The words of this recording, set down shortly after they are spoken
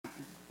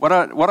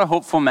What a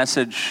hopeful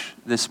message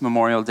this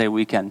Memorial Day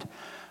weekend.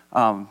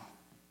 Because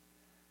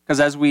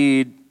as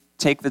we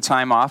take the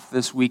time off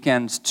this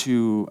weekend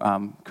to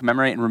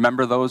commemorate and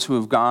remember those who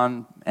have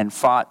gone and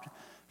fought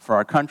for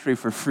our country,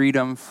 for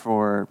freedom,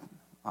 for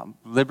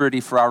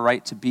liberty, for our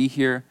right to be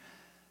here,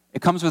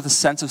 it comes with a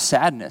sense of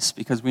sadness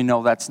because we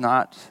know that's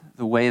not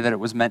the way that it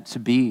was meant to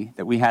be,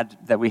 that we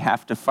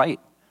have to fight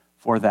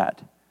for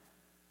that.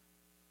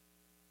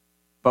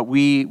 But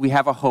we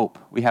have a hope.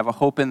 We have a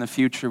hope in the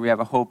future. We have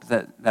a hope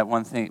that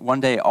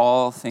one day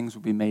all things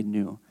will be made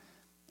new.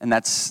 And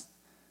that's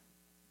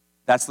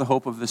the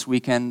hope of this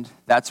weekend.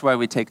 That's why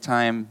we take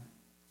time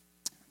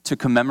to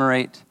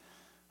commemorate.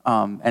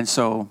 And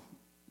so,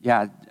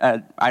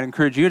 I'd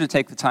encourage you to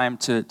take the time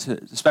to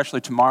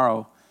especially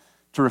tomorrow,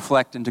 to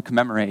reflect and to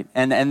commemorate.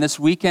 And this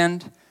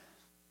weekend,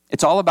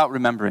 it's all about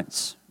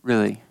remembrance,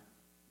 really.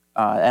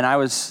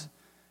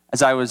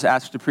 As I was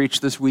asked to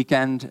preach this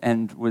weekend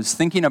and was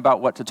thinking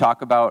about what to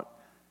talk about,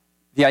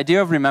 the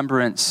idea of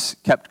remembrance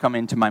kept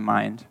coming to my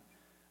mind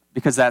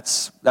because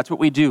that's what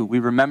we do. We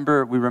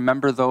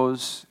remember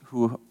those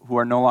who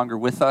are no longer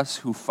with us,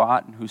 who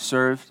fought and who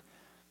served.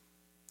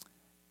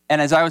 And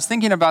as I was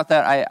thinking about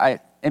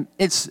that,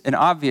 it's an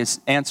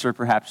obvious answer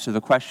perhaps to the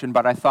question,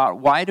 but I thought,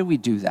 why do we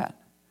do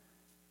that?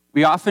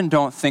 We often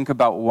don't think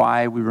about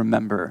why we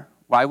remember,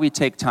 why we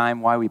take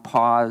time, why we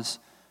pause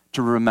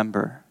to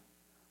remember.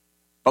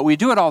 But we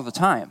do it all the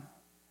time,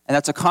 and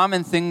that's a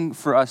common thing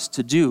for us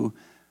to do,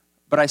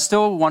 but I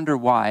still wonder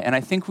why, and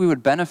I think we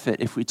would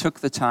benefit if we took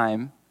the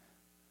time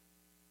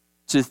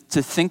to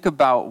think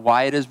about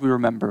why it is we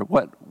remember.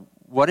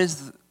 What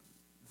is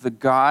the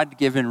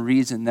God-given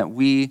reason that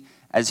we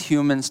as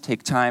humans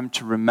take time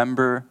to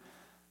remember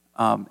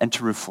and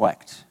to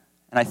reflect?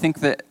 And I think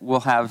that we'll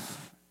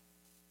have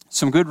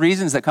some good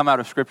reasons that come out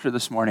of Scripture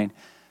this morning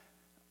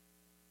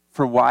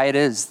for why it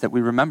is that we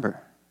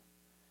remember.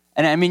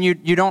 And I mean,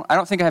 I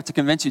don't think I have to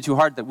convince you too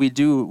hard that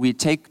we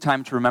take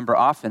time to remember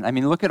often. I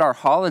mean, look at our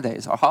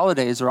holidays. Our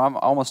holidays are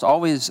almost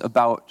always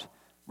about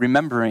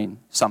remembering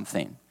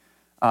something.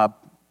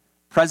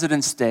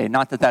 President's Day,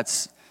 not that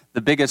that's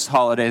the biggest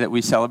holiday that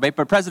we celebrate,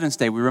 but President's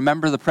Day, we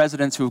remember the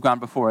presidents who have gone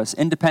before us.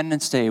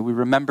 Independence Day, we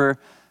remember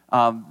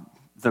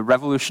the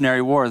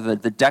Revolutionary War,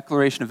 the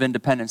Declaration of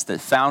Independence that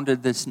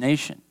founded this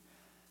nation.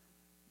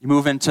 You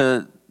move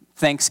into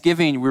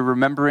Thanksgiving, we're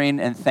remembering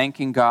and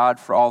thanking God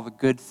for all the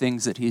good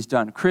things that He's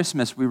done.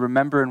 Christmas, we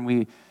remember and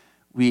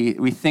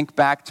we think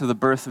back to the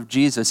birth of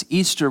Jesus.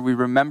 Easter, we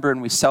remember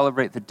and we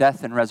celebrate the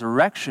death and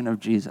resurrection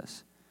of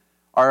Jesus.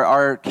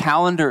 Our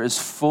calendar is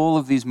full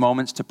of these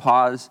moments to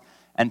pause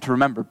and to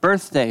remember.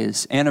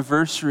 Birthdays,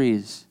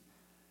 anniversaries,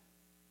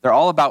 they're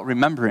all about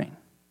remembering.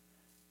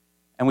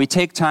 And we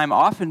take time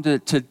often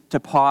to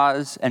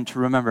pause and to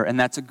remember, and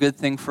that's a good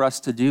thing for us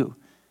to do.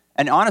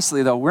 And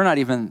honestly, though, we're not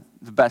even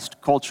the best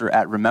culture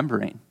at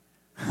remembering.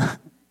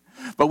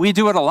 But we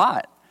do it a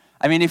lot.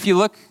 I mean, if you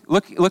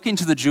look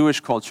into the Jewish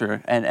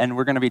culture, and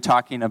we're going to be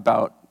talking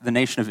about the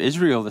nation of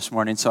Israel this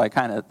morning, so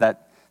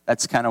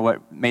that's kind of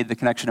what made the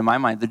connection in my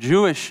mind. The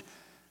Jewish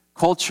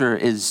culture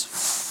is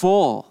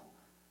full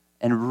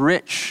and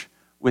rich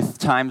with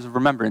times of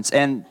remembrance.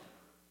 And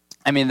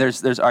I mean,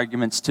 there's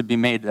arguments to be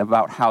made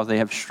about how they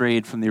have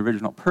strayed from the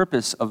original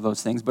purpose of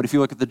those things. But if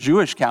you look at the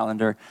Jewish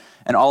calendar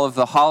and all of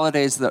the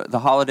holidays,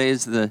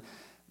 the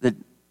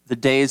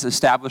days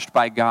established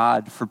by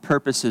God for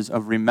purposes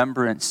of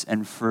remembrance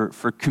and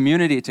for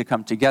community to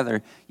come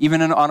together,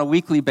 even on a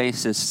weekly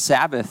basis,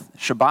 Sabbath,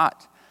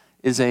 Shabbat,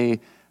 is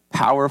a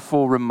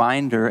powerful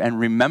reminder and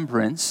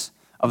remembrance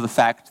of the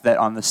fact that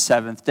on the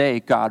seventh day,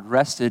 God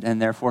rested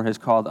and therefore has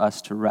called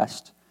us to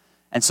rest.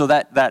 And so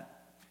that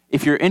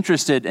if you're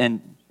interested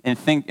in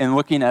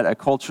looking at a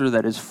culture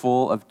that is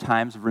full of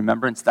times of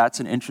remembrance, that's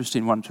an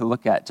interesting one to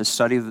look at, to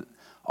study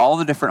all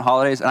the different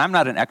holidays. And I'm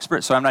not an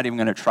expert, so I'm not even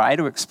going to try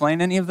to explain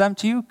any of them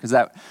to you, because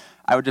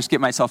I would just get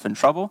myself in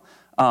trouble.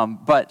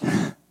 But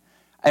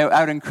I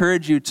would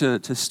encourage you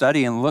to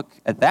study and look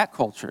at that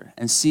culture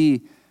and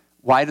see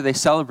why do they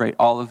celebrate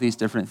all of these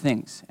different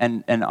things.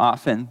 And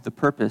often the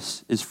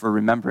purpose is for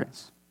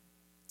remembrance.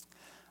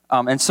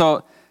 And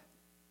so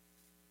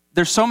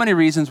there's so many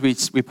reasons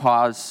we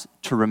pause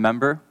to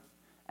remember,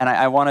 and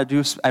I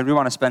do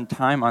want to spend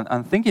time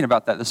on thinking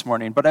about that this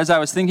morning. But as I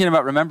was thinking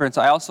about remembrance,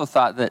 I also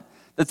thought that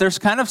there's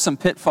kind of some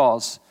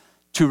pitfalls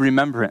to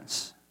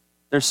remembrance.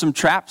 There's some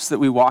traps that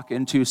we walk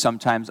into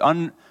sometimes,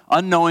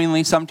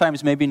 unknowingly,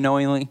 sometimes maybe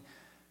knowingly,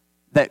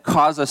 that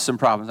cause us some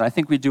problems. And I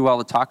think we do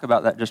well to talk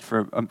about that just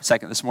for a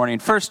second this morning.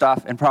 First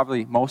off, and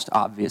probably most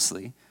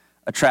obviously,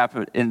 a trap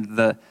in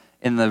the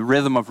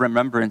rhythm of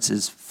remembrance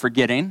is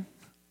forgetting.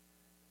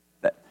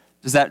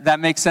 Does that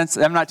make sense?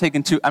 I'm not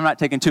taking too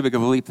big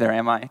of a leap there,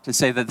 am I? To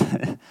say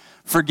that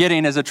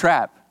forgetting is a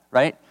trap,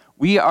 right?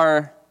 We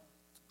are,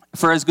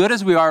 for as good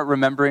as we are at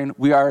remembering,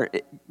 we are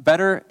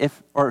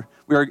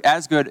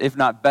as good, if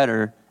not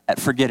better, at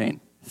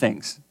forgetting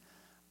things.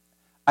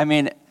 I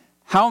mean,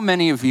 how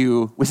many of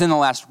you within the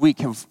last week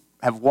have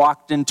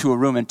walked into a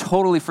room and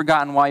totally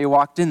forgotten why you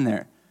walked in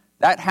there?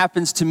 That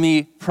happens to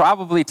me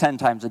probably 10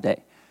 times a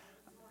day.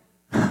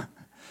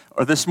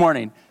 or this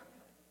morning.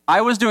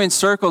 I was doing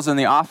circles in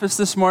the office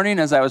this morning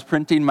as I was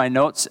printing my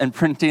notes and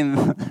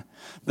printing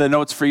the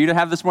notes for you to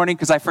have this morning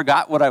because I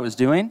forgot what I was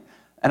doing.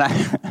 And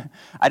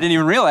I didn't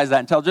even realize that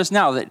until just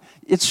now, that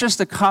it's just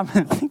a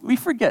common thing. We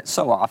forget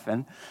so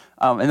often.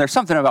 And there's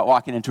something about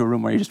walking into a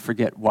room where you just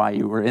forget why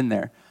you were in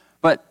there.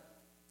 But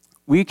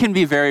we can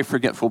be very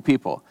forgetful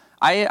people.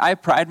 I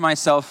pride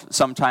myself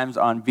sometimes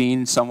on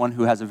being someone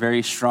who has a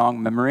very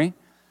strong memory.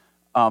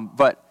 And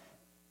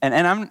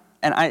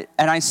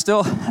I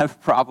still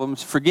have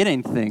problems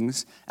forgetting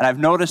things. And I've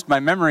noticed my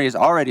memory is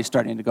already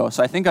starting to go.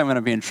 So I think I'm going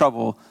to be in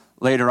trouble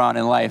later on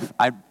in life.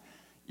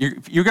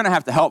 You're going to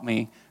have to help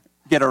me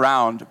get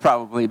around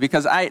probably,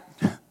 because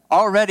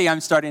I'm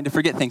starting to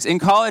forget things. In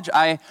college,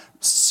 I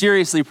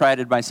seriously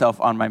prided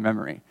myself on my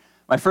memory.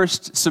 My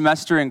first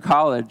semester in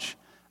college,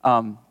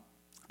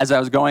 as I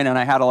was going and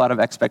I had a lot of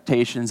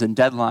expectations and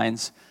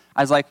deadlines,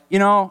 I was like,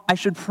 I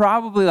should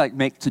probably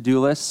make to-do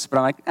lists, but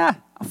I'm like,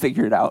 I'll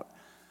figure it out.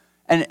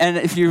 And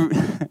if you,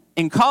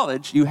 in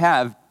college, you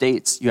have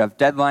dates, you have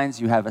deadlines,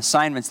 you have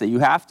assignments that you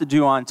have to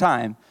do on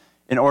time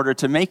in order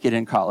to make it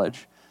in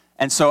college.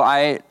 And so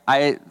I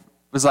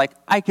was like,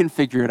 I can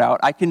figure it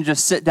out. I can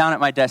just sit down at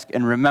my desk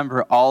and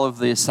remember all of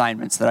the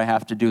assignments that I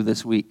have to do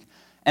this week.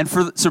 And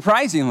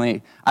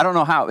surprisingly, I don't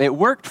know how, it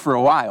worked for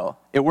a while.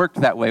 It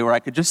worked that way where I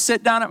could just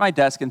sit down at my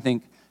desk and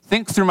think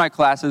through my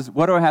classes.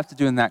 What do I have to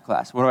do in that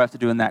class? What do I have to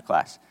do in that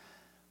class?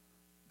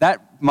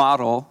 That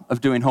model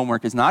of doing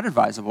homework is not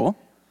advisable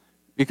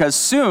because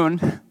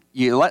soon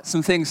you let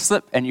some things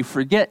slip and you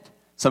forget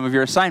some of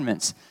your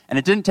assignments. And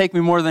it didn't take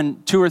me more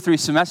than 2 or 3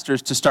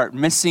 semesters to start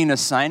missing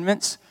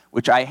assignments,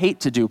 which I hate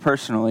to do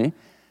personally.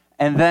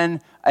 And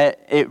then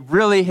it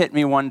really hit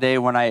me one day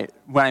when I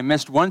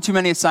missed one too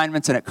many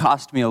assignments and it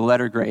cost me a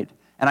letter grade.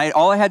 And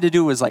all I had to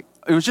do was it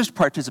was just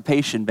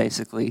participation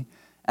basically.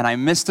 And I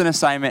missed an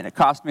assignment, it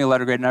cost me a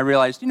letter grade, and I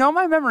realized,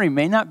 my memory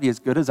may not be as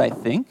good as I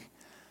think.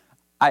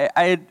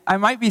 I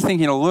might be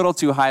thinking a little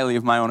too highly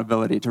of my own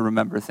ability to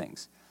remember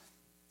things.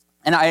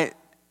 And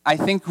I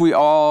think we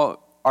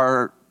all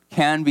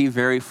can be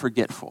very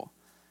forgetful.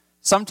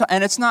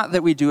 And it's not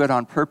that we do it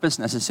on purpose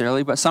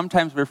necessarily, but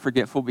sometimes we're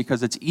forgetful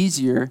because it's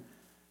easier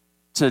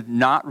to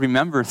not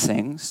remember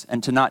things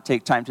and to not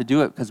take time to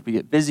do it because we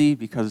get busy,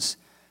 because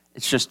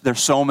it's just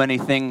there's so many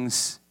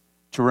things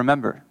to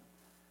remember.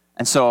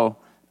 And so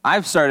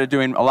I've started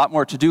doing a lot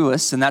more to-do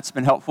lists, and that's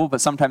been helpful,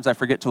 but sometimes I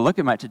forget to look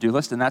at my to-do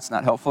list, and that's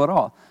not helpful at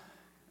all.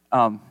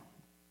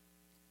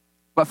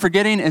 But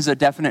forgetting is a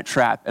definite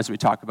trap as we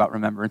talk about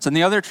remembrance. And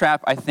the other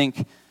trap, I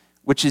think,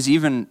 which is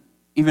even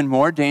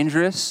more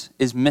dangerous,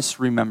 is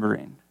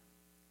misremembering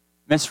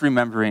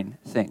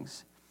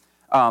things.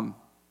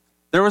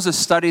 There was a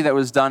study that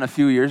was done a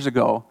few years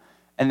ago,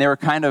 and they were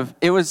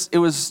it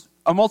was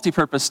a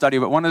multi-purpose study,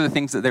 but one of the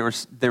things that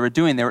they were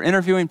doing, they were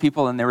interviewing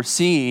people and they were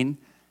seeing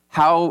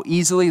how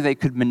easily they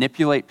could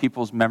manipulate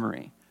people's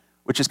memory,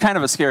 which is kind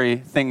of a scary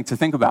thing to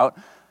think about.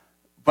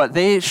 But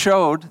they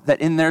showed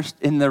that in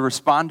the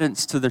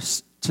respondents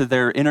to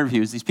their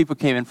interviews, these people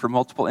came in for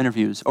multiple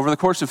interviews. Over the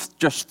course of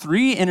just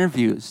 3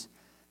 interviews,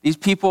 these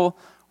people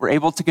were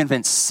able to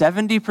convince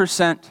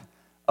 70%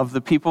 of the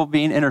people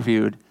being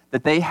interviewed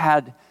that they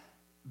had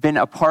been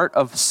a part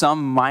of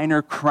some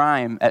minor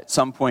crime at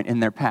some point in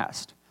their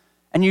past.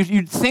 And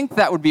you'd think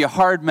that would be a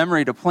hard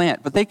memory to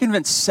plant, but they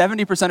convinced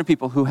 70% of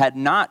people who had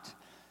not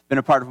been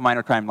a part of a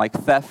minor crime, like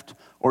theft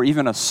or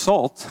even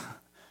assault,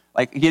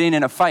 like getting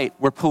in a fight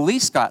where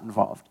police got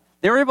involved.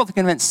 They were able to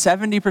convince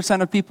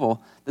 70% of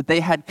people that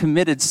they had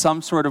committed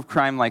some sort of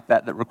crime like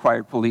that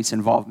required police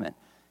involvement,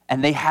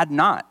 and they had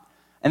not.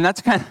 And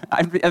that's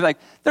I'm like,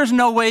 there's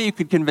no way you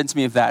could convince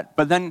me of that.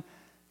 But then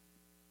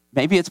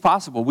maybe it's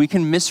possible. We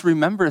can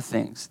misremember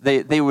things.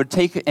 They would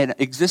take an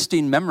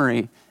existing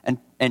memory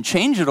and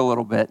change it a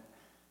little bit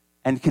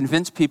and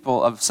convince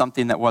people of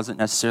something that wasn't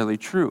necessarily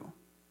true.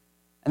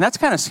 And that's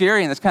kind of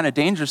scary, and that's kind of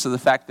dangerous, of the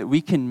fact that we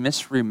can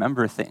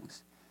misremember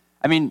things.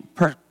 I mean,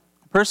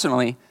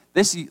 personally,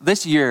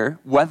 this year,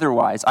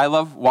 weather-wise, I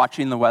love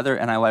watching the weather,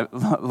 and I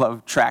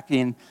love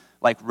tracking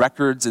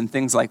records and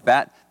things like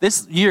that.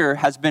 This year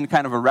has been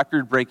kind of a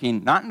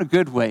record-breaking, not in a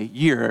good way,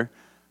 year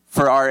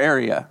for our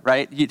area,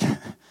 right?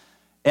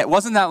 It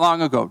wasn't that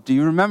long ago. Do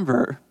you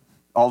remember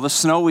all the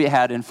snow we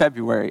had in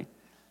February?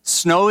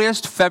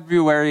 Snowiest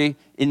February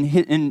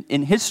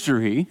in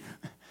history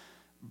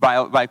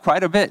by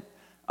quite a bit.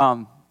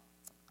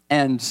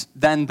 And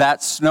then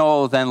that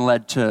snow then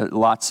led to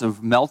lots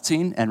of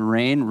melting and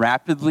rain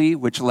rapidly,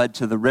 which led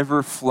to the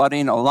river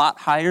flooding a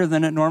lot higher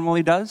than it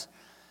normally does.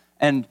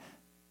 And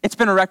it's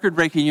been a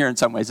record-breaking year in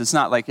some ways. It's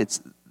not like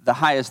it's the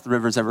highest the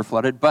river's ever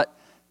flooded, but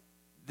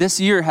this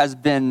year has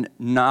been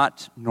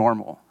not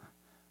normal.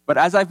 But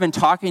as I've been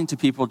talking to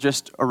people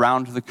just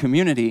around the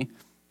community,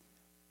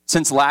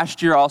 since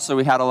last year also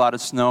we had a lot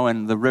of snow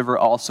and the river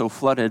also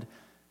flooded,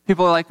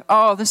 people are like,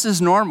 oh, this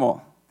is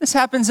normal. This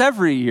happens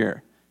every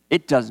year.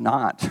 It does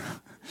not.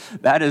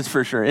 That is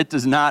for sure. It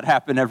does not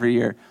happen every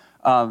year.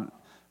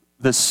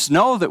 The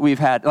snow that we've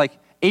had,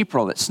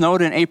 April, it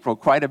snowed in April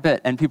quite a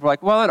bit, and people are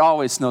like, well, it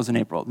always snows in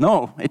April.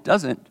 No, it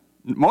doesn't.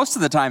 Most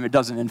of the time it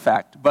doesn't, in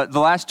fact. But the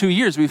last 2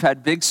 years, we've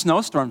had big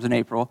snowstorms in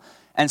April.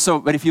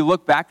 But if you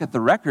look back at the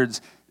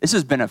records, this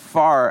has been a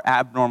far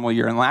abnormal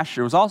year, and last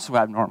year was also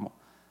abnormal.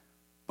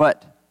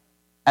 But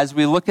as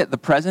we look at the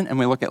present and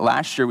we look at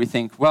last year, we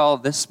think, well,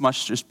 this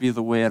must just be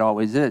the way it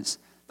always is.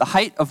 The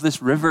height of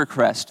this river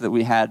crest that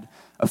we had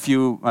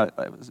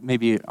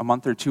maybe a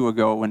month or two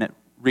ago when it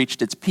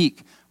reached its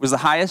peak was the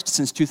highest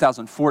since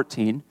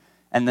 2014.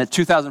 And the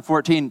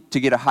 2014, to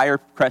get a higher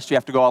crest, you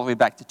have to go all the way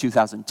back to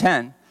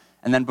 2010.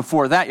 And then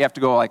before that, you have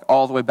to go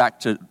all the way back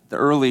to the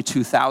early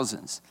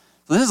 2000s.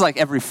 So this is like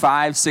every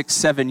 5, 6,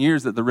 7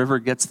 years that the river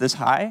gets this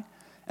high.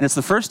 And it's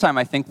the first time,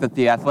 I think, that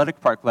the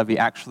athletic park levee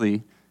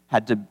actually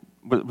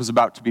was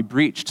about to be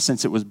breached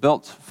since it was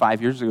built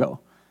 5 years ago.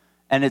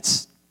 And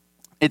it's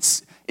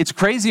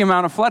crazy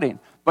amount of flooding.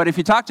 But if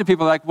you talk to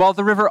people like, well,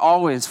 the river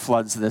always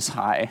floods this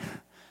high.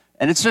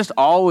 And it's just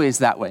always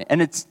that way.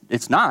 And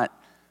it's not.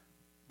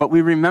 But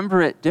we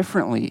remember it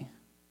differently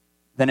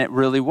than it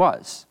really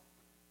was.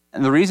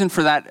 And the reason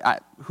for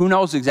that, who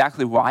knows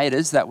exactly why it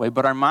is that way,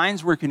 but our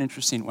minds work in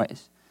interesting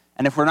ways.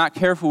 And if we're not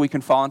careful, we can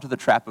fall into the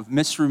trap of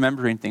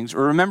misremembering things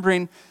or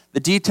remembering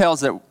the details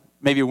that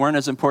maybe weren't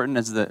as important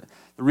as the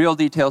real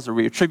details, or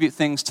we attribute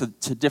things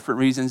to different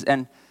reasons.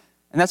 And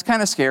that's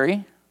kind of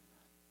scary.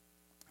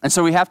 And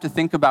so we have to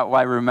think about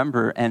why we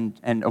remember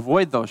and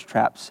avoid those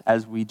traps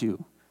as we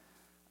do.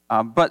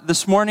 But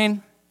this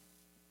morning,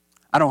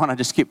 I don't want to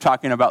just keep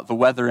talking about the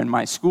weather in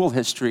my school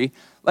history.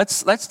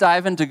 Let's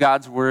dive into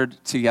God's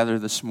word together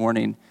this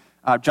morning.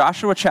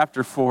 Joshua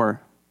chapter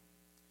 4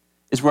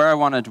 is where I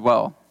want to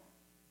dwell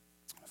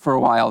for a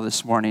while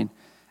this morning.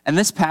 And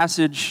this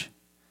passage,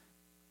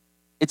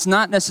 it's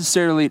not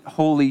necessarily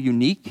wholly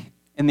unique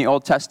in the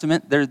Old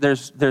Testament.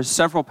 There's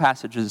several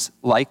passages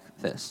like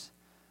this.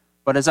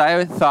 But as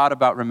I thought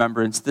about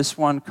remembrance, this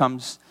one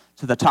comes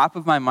to the top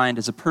of my mind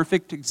as a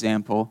perfect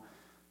example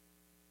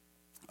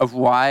of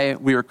why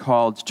we are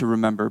called to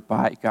remember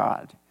by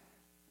God.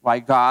 Why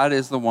God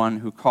is the one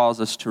who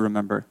calls us to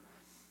remember.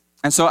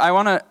 And so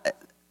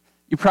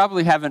you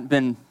probably haven't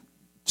been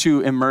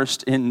too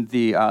immersed in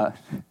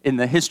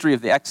the history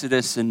of the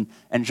Exodus and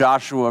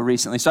Joshua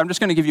recently. So I'm just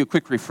going to give you a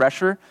quick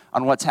refresher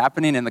on what's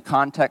happening in the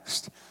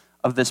context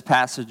of this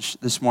passage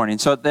this morning.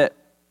 So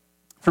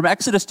from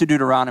Exodus to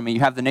Deuteronomy,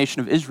 you have the nation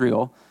of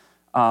Israel,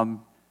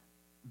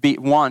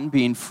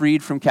 being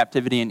freed from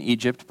captivity in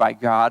Egypt by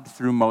God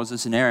through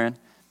Moses and Aaron,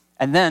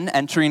 and then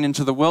entering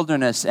into the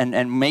wilderness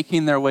and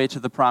making their way to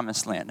the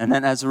promised land. And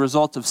then as a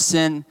result of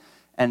sin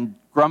and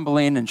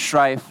grumbling and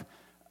strife,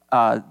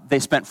 they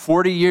spent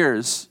 40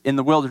 years in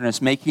the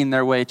wilderness making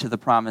their way to the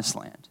promised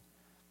land.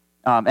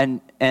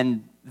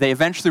 And they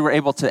eventually were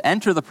able to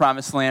enter the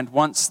promised land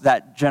once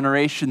that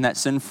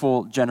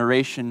sinful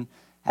generation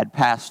had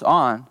passed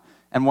on,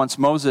 and once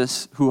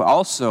Moses, who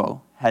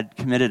also had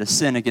committed a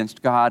sin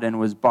against God and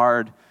was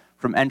barred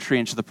from entry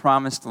into the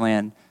promised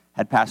land,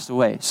 had passed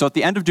away. So at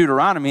the end of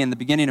Deuteronomy and the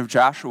beginning of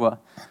Joshua,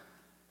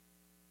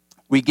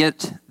 we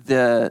get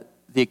the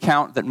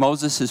account that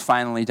Moses has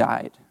finally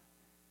died.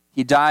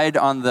 He died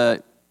on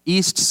the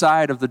east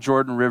side of the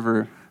Jordan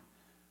River,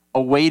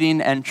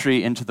 awaiting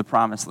entry into the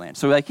promised land.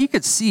 So he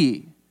could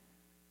see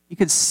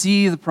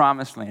the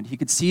promised land. He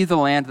could see the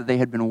land that they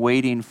had been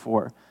waiting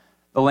for,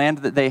 the land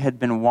that they had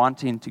been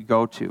wanting to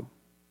go to.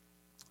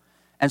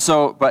 And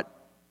so,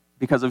 but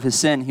because of his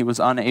sin, he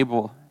was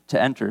unable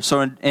to enter.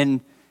 So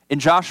in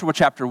Joshua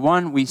chapter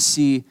 1, we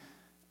see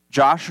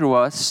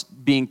Joshua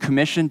being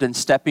commissioned and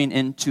stepping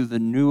into the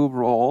new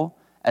role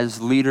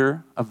as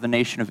leader of the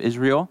nation of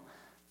Israel.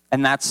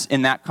 And that's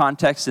in that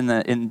context, in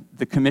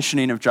the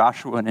commissioning of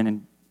Joshua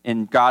and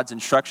in God's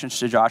instructions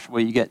to Joshua,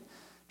 you get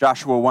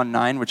Joshua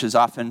 1:9, which has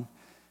often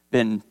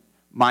been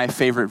my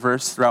favorite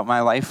verse throughout my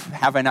life.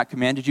 Have I not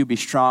commanded you, be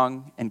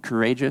strong and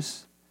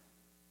courageous?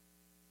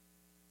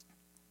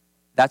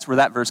 That's where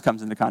that verse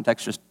comes into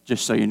context,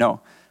 just so you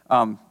know.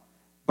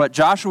 But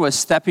Joshua is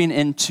stepping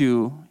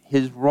into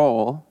his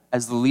role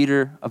as the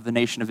leader of the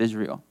nation of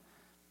Israel.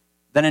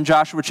 Then in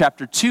Joshua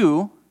chapter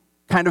 2,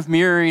 kind of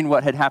mirroring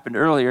what had happened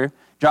earlier,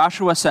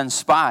 Joshua sends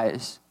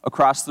spies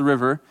across the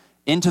river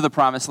into the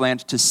promised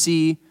land to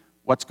see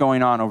what's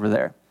going on over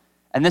there.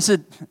 And this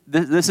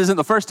isn't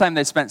the first time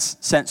they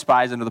sent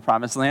spies into the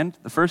promised land.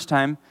 The first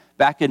time,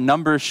 back in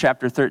Numbers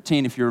chapter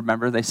 13, if you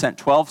remember, they sent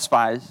 12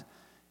 spies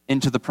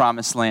into the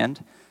promised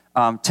land.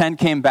 10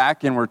 came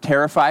back and were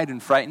terrified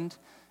and frightened.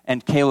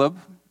 And Caleb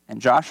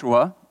and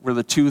Joshua were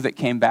the 2 that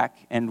came back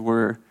and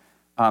were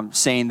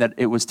saying that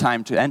it was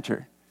time to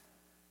enter.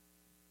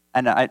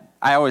 And I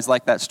always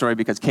like that story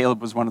because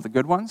Caleb was one of the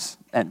good ones.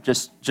 And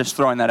just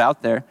throwing that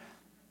out there.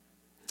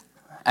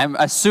 I'm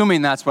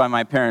assuming that's why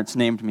my parents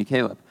named me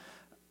Caleb.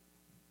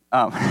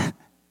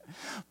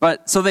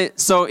 But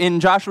so in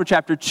Joshua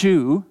chapter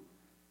 2,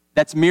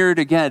 that's mirrored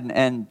again,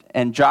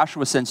 and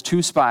Joshua sends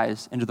 2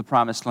 spies into the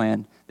promised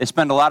land. They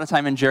spend a lot of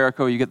time in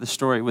Jericho. You get the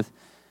story with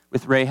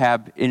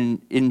Rahab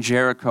in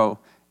Jericho.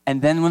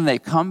 And then when they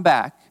come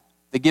back,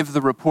 they give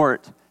the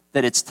report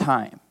that it's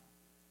time,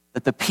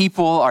 that the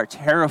people are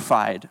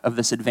terrified of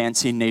this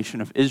advancing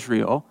nation of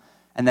Israel,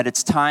 and that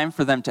it's time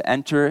for them to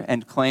enter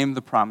and claim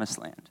the promised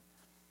land.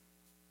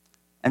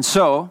 And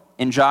so,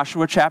 in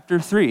Joshua chapter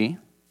 3,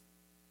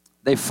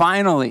 they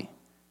finally,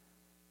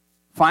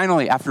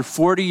 after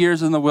 40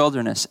 years in the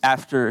wilderness,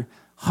 after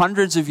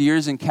hundreds of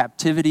years in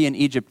captivity in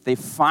Egypt, they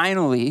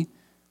finally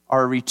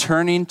are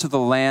returning to the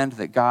land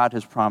that God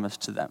has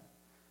promised to them.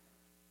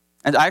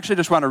 And I actually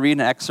just want to read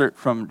an excerpt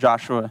from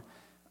Joshua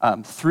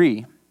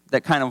 3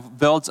 that kind of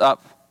builds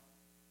up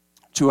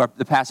to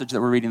the passage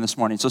that we're reading this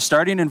morning. So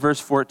starting in verse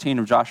 14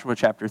 of Joshua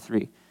chapter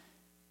 3,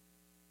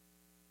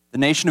 the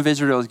nation of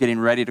Israel is getting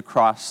ready to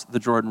cross the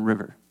Jordan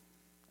River.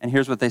 And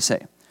here's what they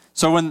say.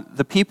 So when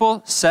the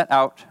people set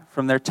out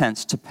from their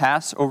tents to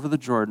pass over the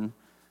Jordan,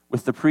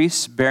 with the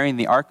priests bearing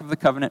the Ark of the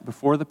Covenant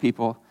before the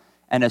people,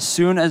 and as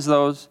soon as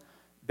those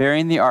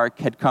bearing the Ark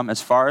had come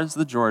as far as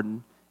the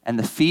Jordan, and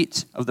the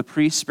feet of the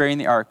priests bearing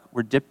the Ark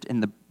were dipped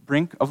in the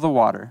brink of the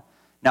water,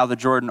 now the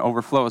Jordan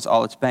overflows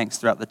all its banks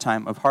throughout the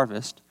time of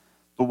harvest,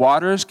 the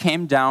waters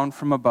came down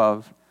from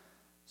above,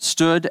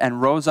 stood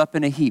and rose up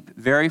in a heap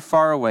very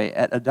far away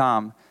at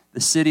Adam,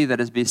 the city that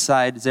is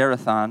beside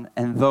Zarethan,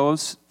 and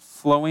those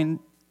flowing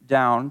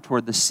down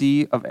toward the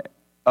sea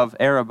of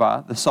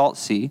Arabah, the salt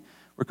sea,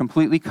 were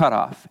completely cut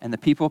off, and the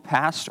people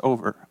passed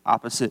over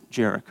opposite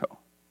Jericho.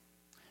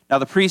 Now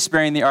the priests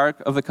bearing the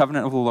Ark of the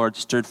Covenant of the Lord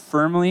stood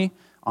firmly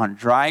on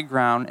dry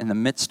ground in the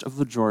midst of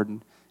the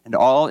Jordan, and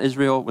all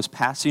Israel was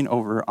passing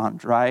over on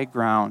dry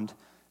ground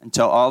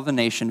until all the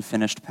nation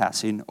finished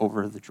passing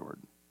over the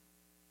Jordan.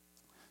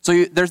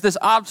 So there's this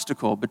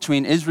obstacle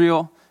between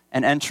Israel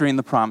and entering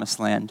the promised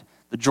land,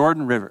 the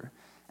Jordan River.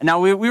 And now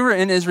we were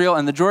in Israel,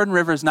 and the Jordan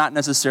River is not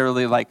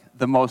necessarily like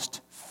the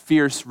most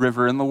fierce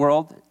river in the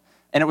world.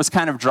 And it was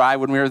kind of dry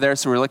when we were there,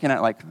 so we were looking at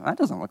it like, that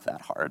doesn't look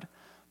that hard.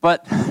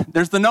 But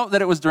there's the note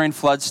that it was during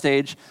flood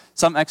stage.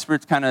 Some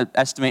experts kind of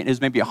estimate it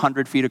was maybe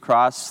 100 feet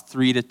across,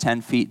 3 to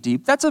 10 feet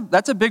deep. That's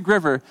a big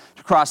river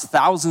to cross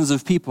thousands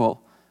of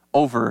people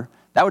over.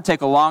 That would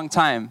take a long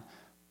time.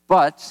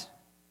 But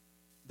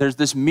there's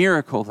this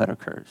miracle that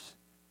occurs.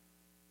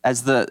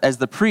 As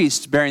the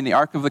priest bearing the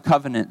Ark of the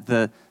Covenant,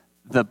 the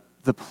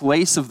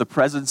place of the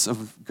presence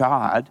of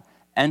God,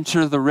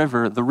 enter the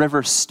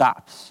river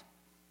stops.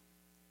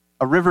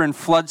 A river in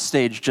flood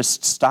stage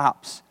just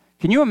stops.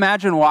 Can you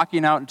imagine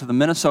walking out into the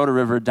Minnesota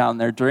River down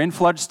there during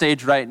flood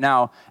stage right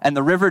now, and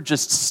the river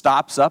just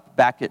stops up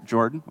back at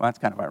Jordan? Well, that's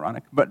kind of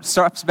ironic, but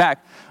stops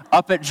back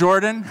up at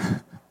Jordan.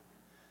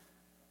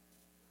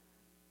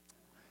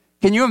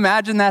 Can you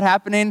imagine that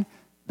happening?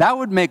 That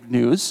would make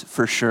news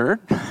for sure.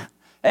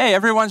 Hey,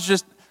 everyone's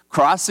just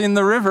crossing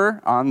the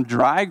river on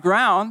dry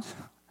ground.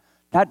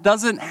 That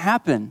doesn't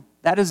happen.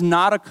 That is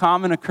not a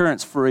common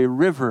occurrence for a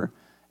river,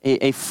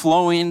 a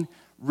flowing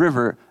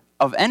river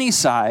of any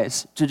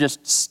size to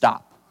just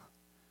stop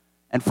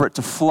and for it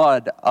to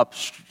flood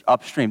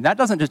upstream. That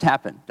doesn't just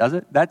happen, does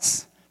it?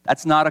 That's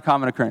not a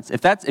common occurrence.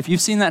 If you've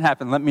seen that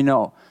happen, let me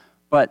know.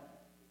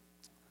 But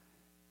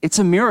it's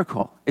a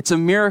miracle. It's a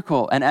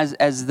miracle. And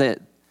as the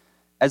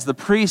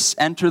priests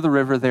enter the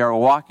river, they are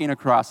walking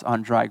across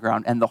on dry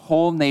ground, and the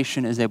whole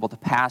nation is able to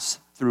pass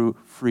through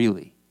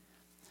freely.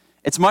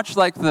 It's much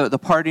like the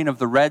parting of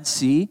the Red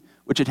Sea,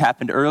 which had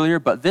happened earlier,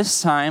 but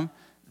this time,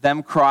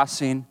 them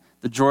crossing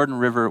the Jordan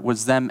River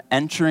was them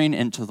entering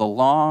into the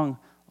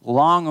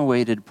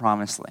long-awaited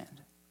promised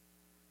land.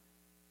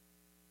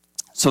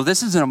 So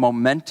this is a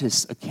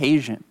momentous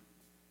occasion.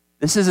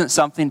 This isn't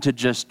something to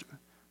just,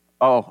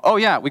 oh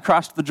yeah, we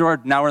crossed the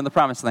Jordan, now we're in the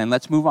promised land,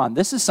 let's move on.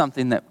 This is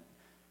something that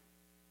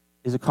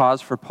is a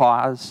cause for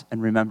pause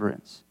and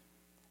remembrance.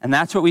 And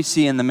that's what we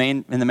see in the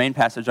main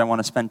passage I want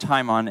to spend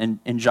time on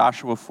in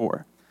Joshua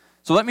 4.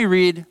 So let me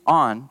read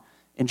on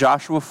in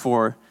Joshua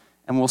 4,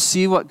 and we'll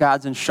see what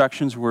God's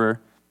instructions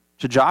were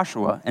to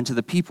Joshua and to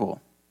the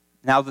people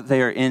now that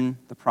they are in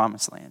the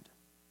promised land.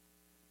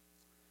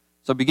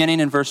 So beginning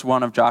in verse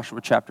 1 of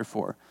Joshua chapter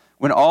 4.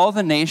 When all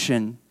the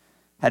nation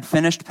had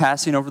finished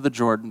passing over the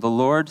Jordan, the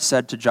Lord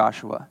said to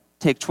Joshua,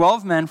 "Take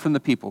 12 men from the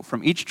people,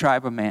 from each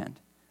tribe a man,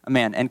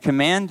 and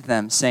command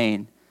them,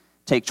 saying,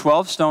 Take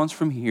 12 stones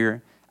from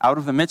here, out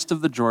of the midst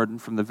of the Jordan,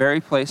 from the very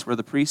place where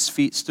the priest's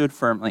feet stood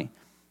firmly,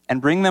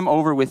 and bring them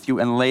over with you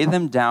and lay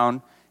them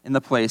down in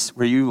the place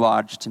where you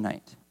lodge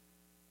tonight."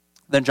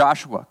 Then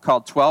Joshua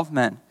called 12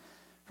 men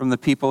from the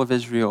people of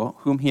Israel,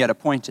 whom he had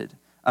appointed,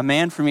 a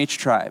man from each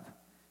tribe.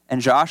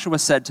 And Joshua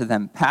said to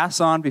them, "Pass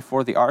on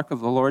before the ark of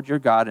the Lord your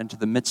God into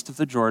the midst of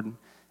the Jordan,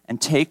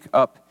 and take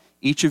up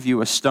each of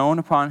you a stone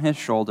upon his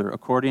shoulder,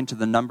 according to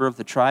the number of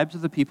the tribes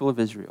of the people of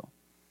Israel,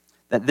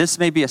 that this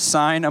may be a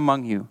sign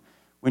among you.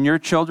 When your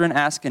children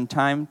ask in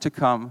time to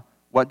come,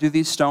 'What do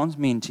these stones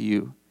mean to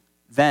you?'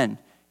 then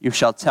you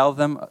shall tell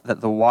them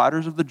that the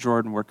waters of the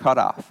Jordan were cut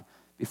off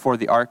before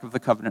the ark of the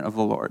covenant of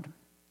the Lord.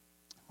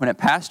 When it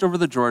passed over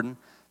the Jordan,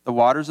 the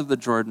waters of the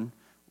Jordan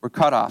were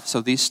cut off,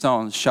 so these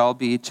stones shall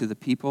be to the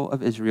people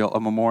of Israel a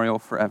memorial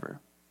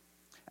forever."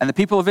 And the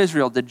people of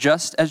Israel did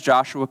just as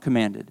Joshua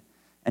commanded,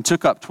 and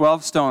took up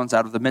 12 stones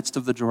out of the midst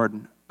of the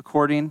Jordan,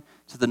 according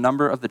to the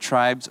number of the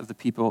tribes of the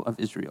people of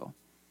Israel,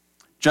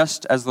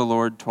 just as the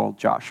Lord told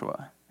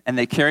Joshua. And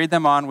they carried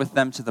them on with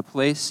them to the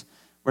place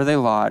where they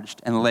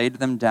lodged and laid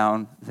them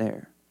down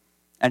there.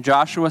 And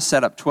Joshua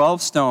set up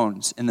 12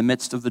 stones in the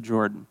midst of the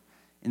Jordan,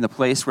 in the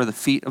place where the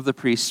feet of the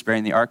priests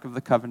bearing the Ark of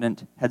the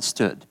Covenant had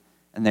stood,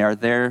 and they are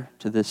there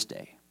to this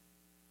day.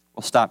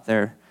 We'll stop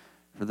there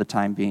for the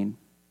time being.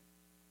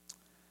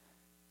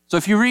 So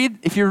if you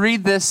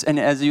read this, and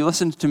as you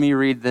listened to me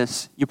read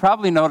this, you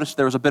probably noticed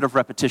there was a bit of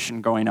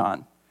repetition going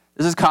on.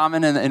 This is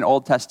common in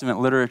Old Testament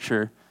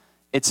literature.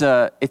 It's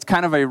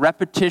kind of a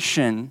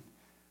repetition,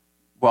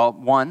 well,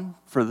 one,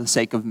 for the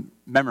sake of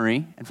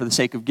memory, and for the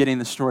sake of getting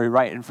the story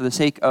right, and for the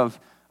sake of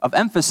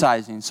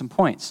emphasizing some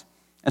points.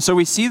 And so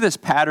we see this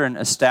pattern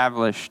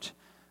established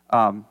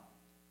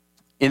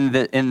in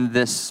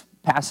this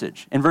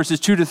passage. In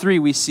verses 2 to 3,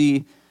 we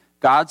see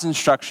God's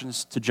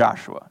instructions to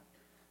Joshua.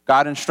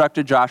 God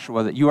instructed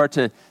Joshua that you are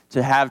to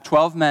have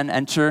 12 men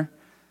enter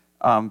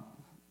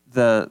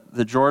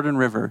the Jordan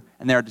River,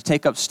 and they are to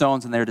take up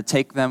stones, and they are to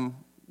take them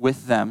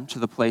with them to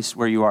the place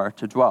where you are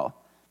to dwell.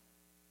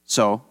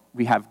 So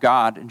we have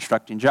God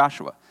instructing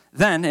Joshua.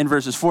 Then, in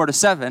verses 4 to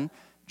 7,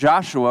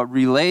 Joshua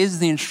relays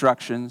the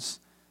instructions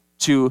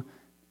to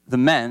the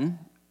men,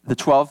 the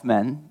 12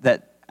 men,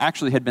 that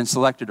actually had been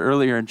selected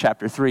earlier in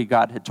chapter 3.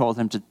 God had told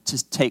him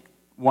to take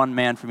one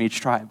man from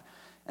each tribe.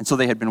 And so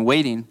they had been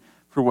waiting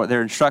for what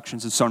their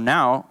instructions. And so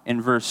now,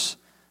 in verse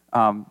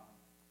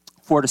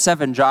 4 to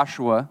 7,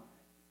 Joshua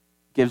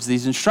gives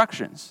these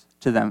instructions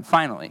to them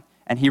finally.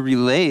 And he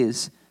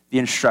relays the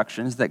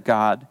instructions that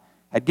God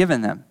had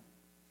given them.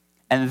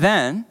 And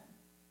then,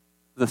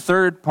 the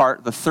third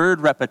part, the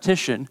third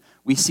repetition,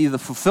 we see the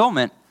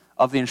fulfillment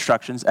of the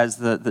instructions as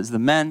the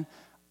men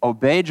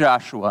obey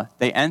Joshua.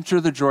 They enter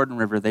the Jordan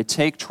River. They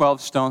take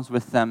 12 stones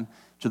with them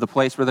to the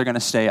place where they're going to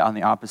stay on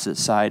the opposite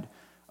side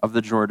of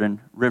the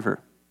Jordan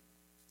River.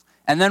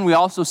 And then we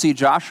also see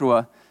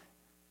Joshua,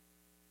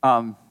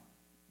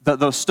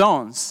 those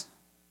stones,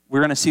 we're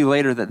going to see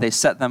later that they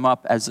set them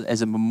up as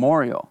a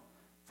memorial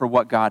for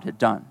what God had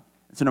done.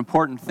 It's an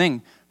important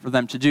thing for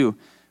them to do.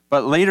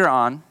 But later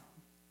on,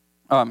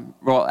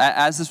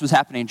 as this was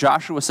happening,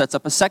 Joshua sets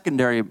up a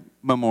secondary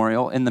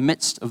memorial in the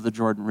midst of the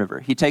Jordan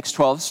River. He takes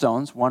 12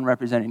 stones, one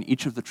representing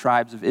each of the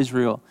tribes of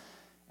Israel,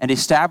 and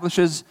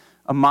establishes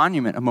a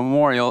monument, a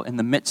memorial in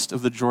the midst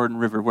of the Jordan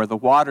River, where the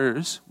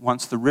waters,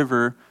 once the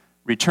river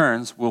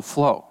returns, will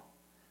flow.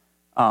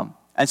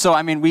 And so,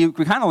 I mean, we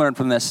kind of learned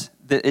from this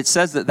that it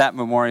says that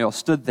memorial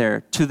stood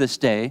there to this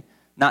day,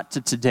 not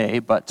to today,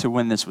 but to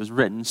when this was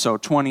written. So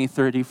 20,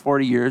 30,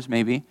 40 years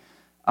maybe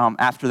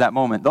after that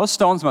moment. Those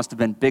stones must have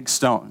been big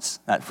stones,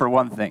 for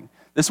one thing.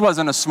 This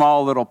wasn't a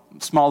small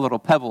little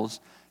pebbles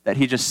that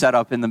he just set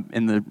up in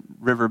the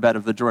riverbed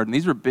of the Jordan.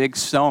 These were big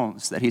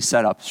stones that he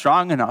set up,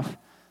 strong enough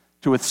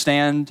to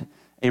withstand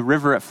a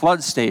river at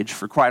flood stage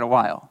for quite a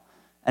while.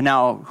 And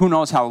now, who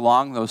knows how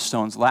long those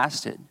stones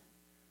lasted.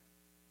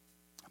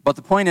 But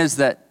the point is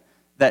that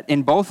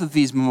in both of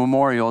these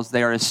memorials,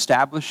 they are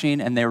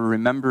establishing and they are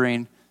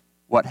remembering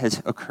what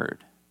has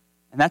occurred.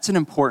 And that's an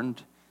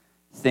important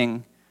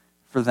thing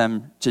for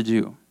them to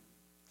do.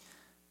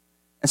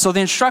 And so the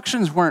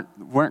instructions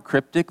weren't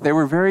cryptic. They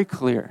were very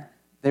clear.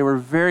 They were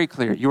very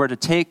clear. You are to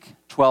take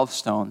 12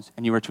 stones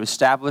and you are to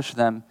establish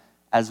them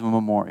as a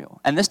memorial.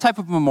 And this type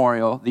of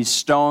memorial, these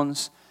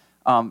stones,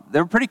 they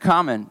were pretty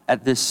common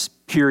at this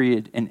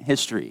period in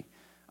history.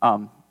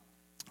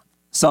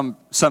 Some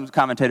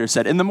commentators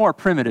said in the more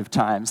primitive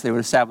times they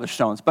would establish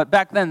stones. But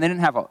back then they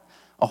didn't have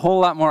a whole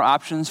lot more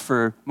options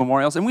for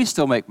memorials. And we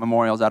still make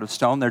memorials out of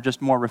stone. They're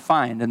just more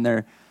refined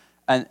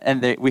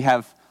and we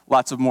have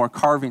lots of more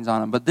carvings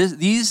on them. But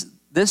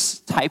this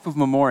type of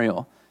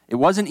memorial, it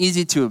wasn't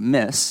easy to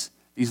miss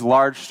these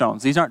large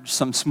stones. These aren't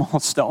some small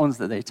stones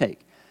that they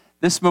take.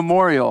 This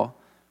memorial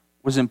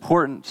was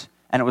important,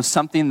 and it was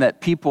something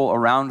that people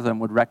around them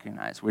would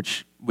recognize,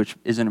 which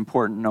is an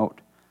important note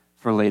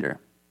for later.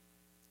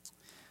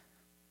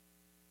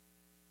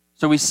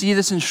 So we see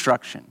this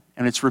instruction,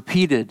 and it's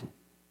repeated,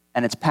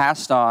 and it's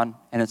passed on,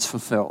 and it's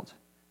fulfilled.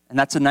 And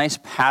that's a nice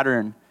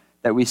pattern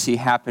that we see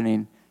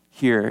happening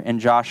here in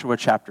Joshua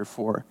chapter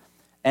 4.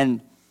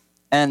 And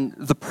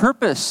the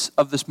purpose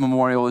of this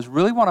memorial is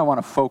really what I want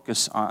to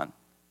focus on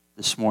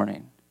this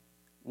morning.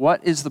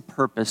 What is the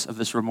purpose of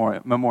this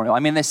memorial?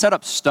 I mean, they set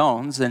up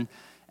stones, and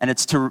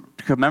it's to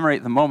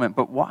commemorate the moment,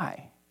 but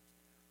why?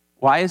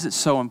 Why is it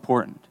so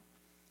important?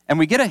 And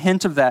we get a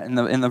hint of that in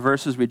the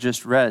verses we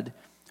just read,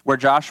 where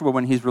Joshua,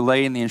 when he's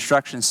relaying the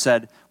instructions,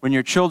 said, "When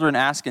your children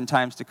ask in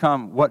times to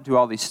come, what do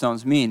all these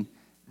stones mean?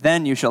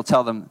 Then you shall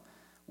tell them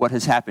what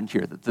has happened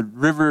here, that the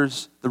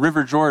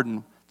river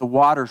Jordan, the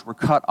waters were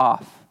cut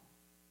off,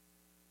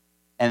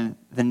 and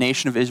the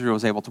nation of Israel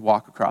was able to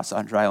walk across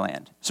on dry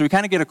land." So we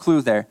kind of get a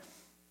clue there.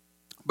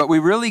 But we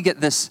really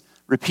get this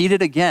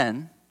repeated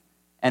again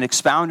and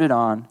expounded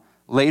on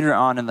later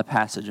on in the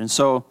passage. And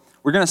so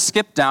we're going to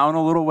skip down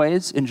a little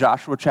ways in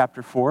Joshua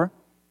chapter 4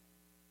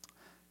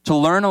 to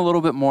learn a little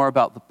bit more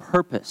about the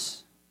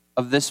purpose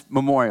of this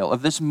memorial,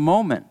 of this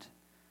moment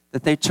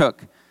that they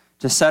took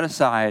to set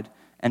aside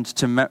and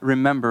to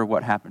remember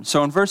what happened.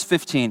 So in verse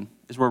 15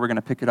 is where we're going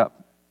to pick it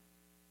up.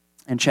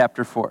 in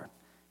chapter 4.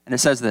 And it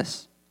says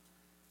this,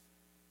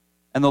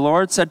 "And the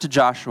Lord said to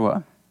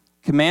Joshua,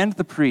 'Command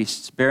the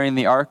priests bearing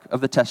the ark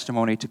of the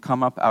testimony to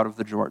come up out of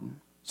the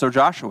Jordan.' So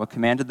Joshua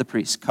commanded the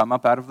priests, 'Come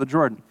up out of the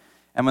Jordan.'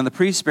 And when the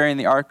priests bearing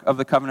the ark of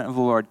the covenant of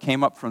the Lord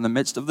came up from the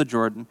midst of the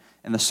Jordan,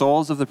 and the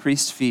soles of the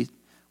priests' feet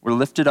were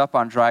lifted up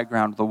on dry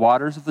ground, the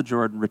waters of the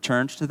Jordan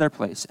returned to their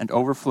place and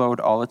overflowed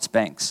all its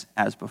banks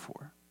as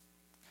before.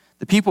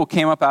 The people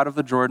came up out of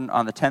the Jordan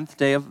on the 10th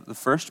day of the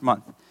first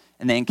month,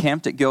 and they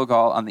encamped at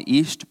Gilgal on the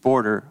east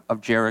border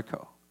of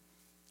Jericho.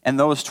 And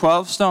those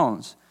 12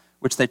 stones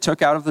which they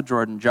took out of the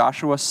Jordan,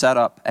 Joshua set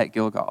up at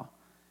Gilgal.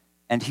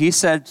 And he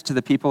said to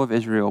the people of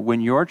Israel,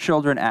 'When your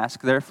children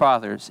ask their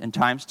fathers in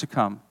times to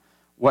come,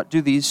 what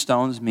do these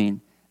stones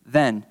mean?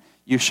 Then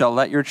you shall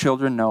let your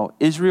children know,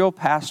 Israel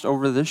passed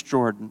over this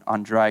Jordan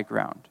on dry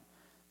ground.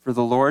 For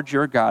the Lord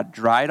your God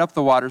dried up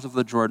the waters of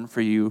the Jordan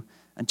for you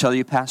until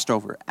you passed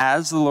over,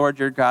 as the Lord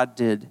your God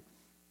did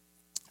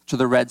to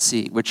the Red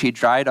Sea, which he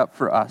dried up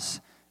for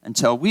us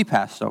until we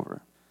passed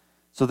over,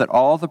 so that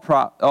all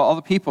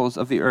the peoples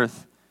of the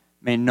earth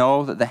may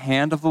know that the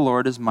hand of the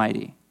Lord is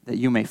mighty, that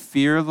you may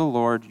fear the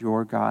Lord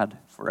your God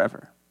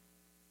forever.'"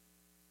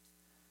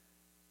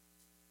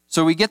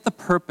 So we get the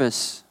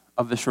purpose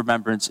of this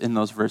remembrance in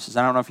those verses.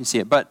 I don't know if you see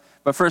it, but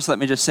first let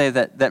me just say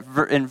that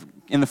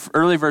in the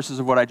early verses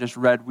of what I just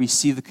read, we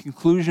see the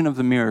conclusion of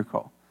the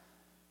miracle.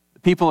 The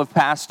people have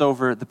passed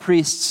over, the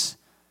priests,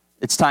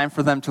 it's time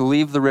for them to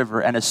leave the river,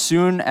 and as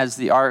soon as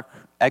the ark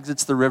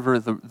exits the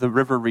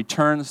river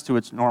returns to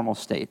its normal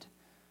state.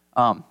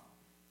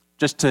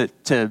 Just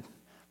to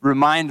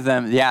remind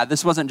them,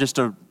 this wasn't just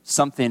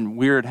something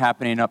weird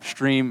happening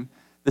upstream.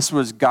 This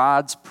was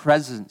God's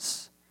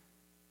presence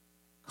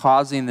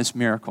causing this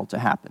miracle to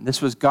happen.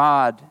 This was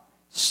God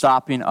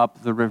stopping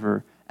up the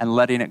river and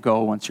letting it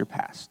go once you're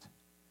past.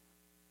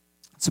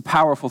 It's a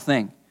powerful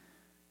thing,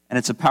 and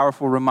it's a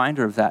powerful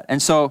reminder of that.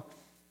 And so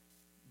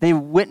they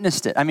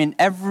witnessed it. I mean,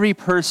 every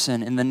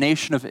person in the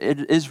nation of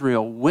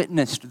Israel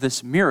witnessed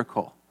this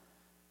miracle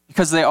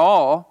because they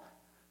all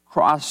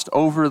crossed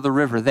over the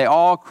river. They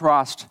all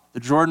crossed the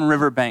Jordan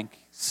River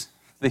banks.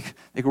 They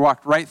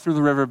walked right through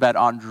the riverbed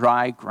on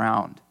dry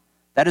ground.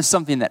 That is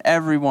something that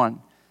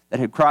everyone that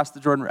had crossed the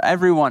Jordan River,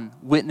 everyone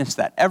witnessed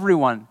that.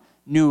 Everyone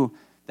knew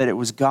that it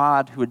was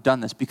God who had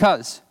done this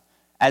because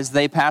as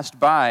they passed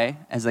by,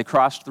 as they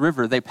crossed the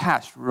river, they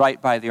passed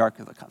right by the Ark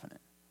of the Covenant.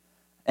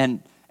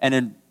 And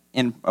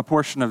in a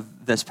portion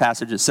of this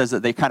passage, it says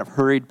that they kind of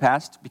hurried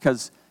past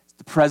because it's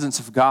the presence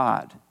of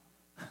God.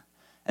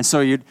 And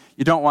so you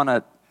don't want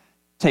to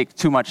take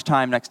too much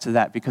time next to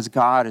that because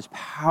God is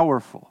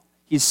powerful.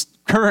 He's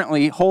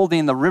currently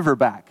holding the river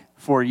back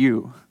for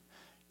you.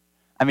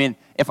 I mean,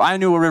 if I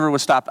knew a river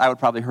was stopped, I would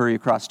probably hurry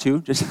across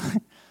too. Just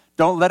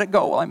don't let it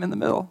go while I'm in the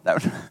middle.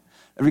 That'd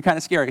be kind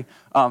of scary.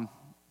 But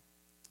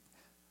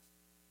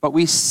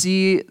we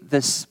see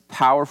this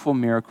powerful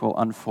miracle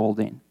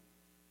unfolding.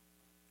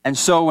 And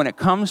so when it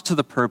comes to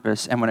the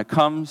purpose, and when it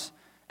comes,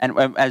 and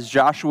as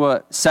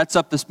Joshua sets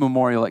up this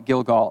memorial at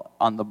Gilgal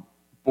on the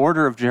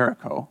border of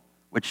Jericho,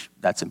 which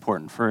that's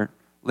important for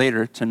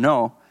later to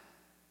know,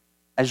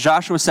 as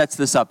Joshua sets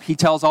this up, he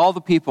tells all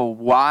the people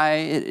why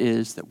it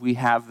is that we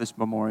have this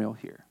memorial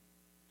here.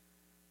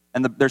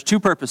 And there's two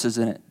purposes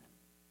in it.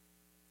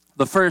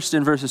 The first,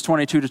 in verses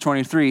 22 to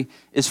 23,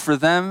 is for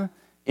them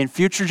in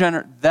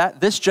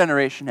this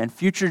generation and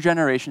future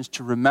generations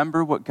to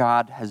remember what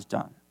God has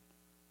done.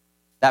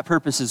 That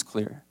purpose is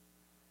clear.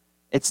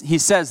 He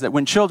says that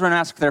when children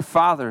ask their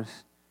fathers,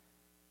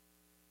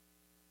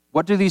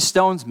 what do these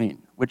stones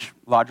mean? Which,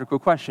 logical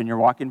question, you're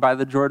walking by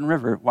the Jordan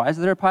River. Why is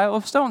there a pile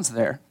of stones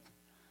there?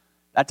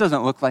 That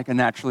doesn't look like a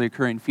naturally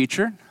occurring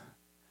feature.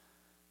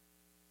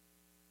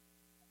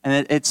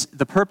 And it's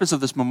the purpose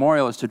of this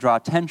memorial is to draw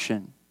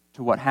attention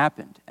to what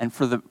happened. And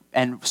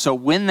so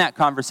when that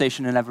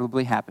conversation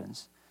inevitably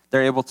happens,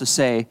 they're able to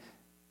say,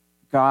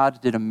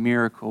 God did a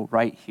miracle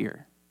right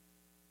here.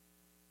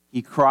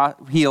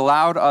 He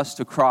allowed us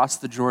to cross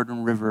the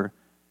Jordan River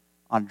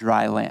on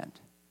dry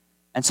land.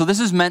 And so this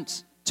is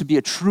meant to be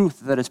a truth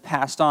that is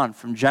passed on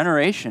from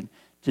generation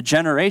to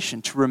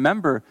generation, to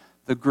remember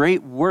the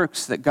great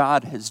works that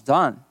God has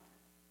done.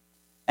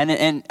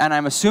 And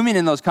I'm assuming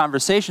in those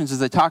conversations, as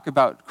they talk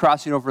about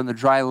crossing over in the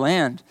dry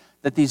land,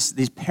 that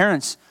these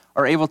parents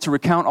are able to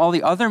recount all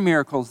the other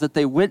miracles that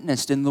they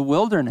witnessed in the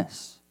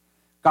wilderness.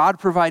 God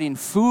providing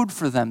food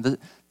for them,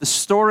 the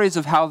stories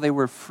of how they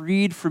were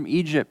freed from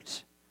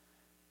Egypt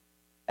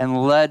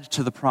and led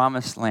to the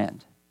promised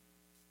land.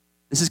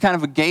 This is kind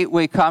of a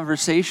gateway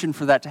conversation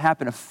for that to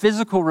happen, a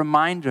physical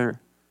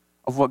reminder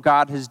of what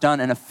God has done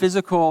and a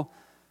physical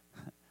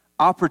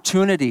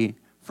opportunity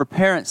for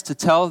parents to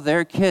tell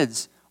their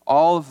kids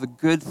all of the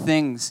good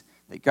things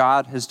that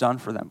God has done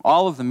for them,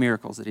 all of the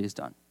miracles that he has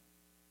done.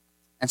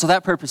 And so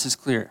that purpose is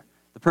clear.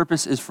 The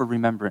purpose is for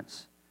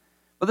remembrance.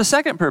 But the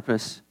second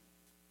purpose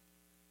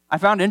I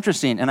found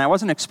interesting, and I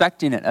wasn't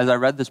expecting it as I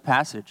read this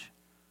passage.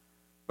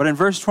 But in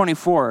verse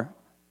 24,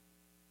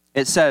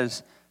 it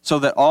says, so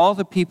that all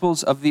the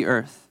peoples of the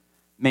earth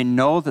may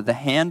know that the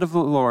hand of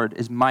the Lord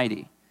is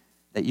mighty,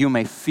 that you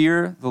may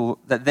fear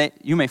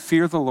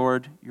the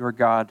Lord your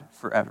God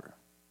forever.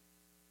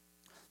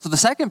 So the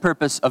second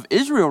purpose of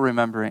Israel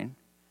remembering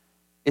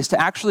is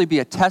to actually be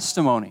a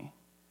testimony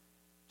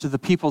to the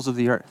peoples of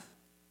the earth.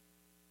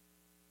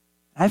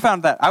 I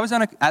found that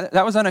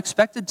that was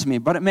unexpected to me,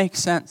 but it makes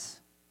sense.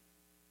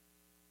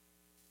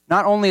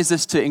 Not only is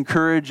this to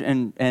encourage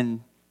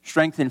and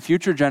strengthen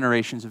future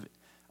generations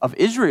of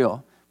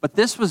Israel, but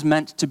this was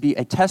meant to be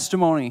a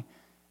testimony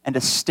and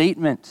a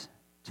statement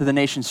to the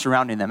nations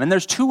surrounding them. And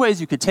there's two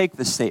ways you could take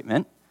this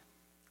statement.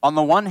 On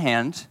the one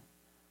hand,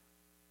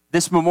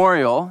 this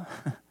memorial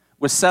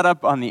was set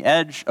up on the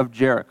edge of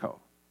Jericho.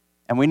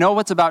 And we know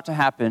what's about to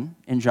happen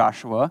in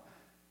Joshua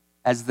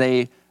as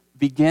they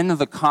begin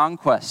the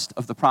conquest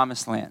of the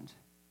promised land,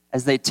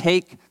 as they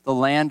take the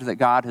land that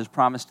God has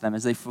promised them,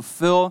 as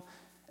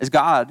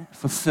God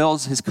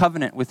fulfills his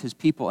covenant with his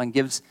people and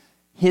gives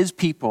his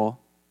people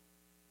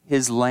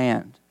his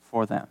land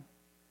for them.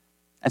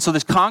 And so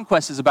this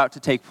conquest is about to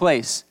take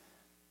place.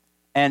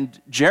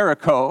 And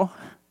Jericho,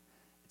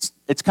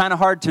 it's kind of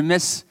hard to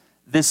miss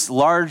this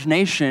large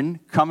nation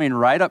coming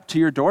right up to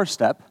your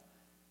doorstep.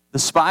 The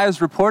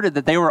spies reported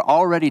that they were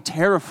already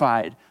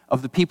terrified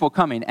of the people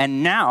coming.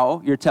 And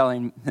now you're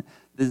telling,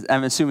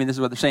 I'm assuming this is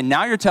what they're saying,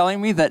 now you're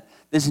telling me that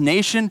this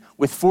nation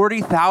with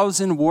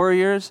 40,000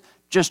 warriors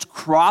just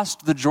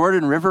crossed the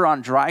Jordan River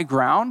on dry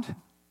ground?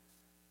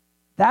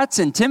 That's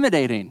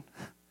intimidating.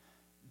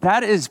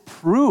 That is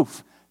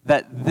proof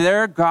that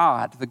their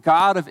God, the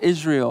God of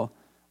Israel,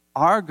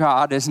 our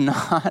God is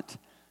not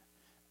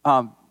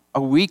a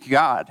weak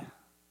God.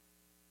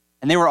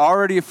 And they were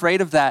already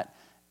afraid of that.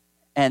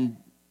 And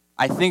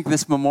I think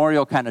this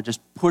memorial kind of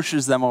just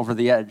pushes them over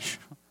the edge.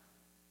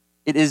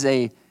 It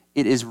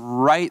is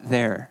right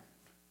there.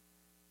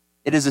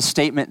 It is a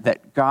statement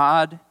that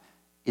God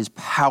is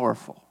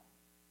powerful.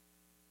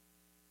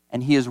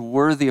 And he is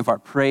worthy of our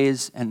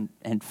praise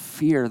and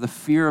fear, the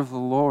fear of the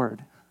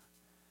Lord.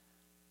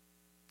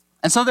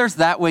 And so there's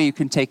that way you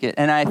can take it.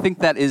 And I think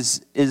that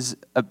is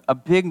a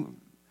big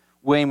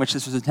way in which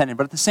this was intended.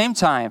 But at the same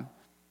time,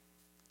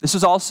 this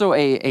was also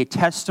a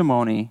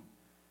testimony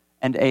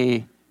and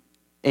a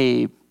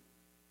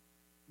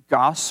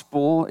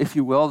gospel, if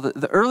you will,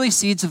 the early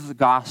seeds of the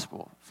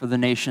gospel for the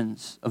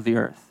nations of the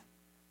earth.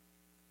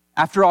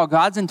 After all,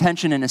 God's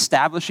intention in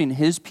establishing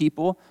his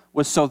people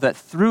was so that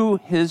through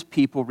his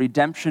people,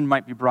 redemption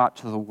might be brought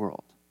to the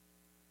world.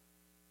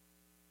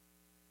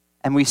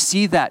 And we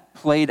see that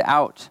played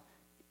out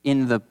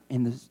in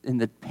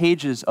the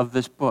pages of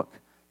this book,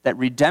 that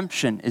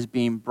redemption is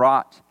being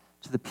brought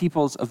to the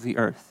peoples of the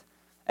earth.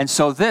 And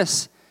so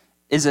this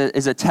is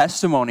a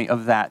testimony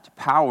of that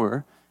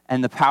power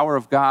and the power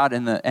of God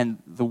and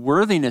the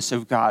worthiness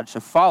of God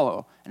to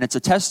follow. And it's a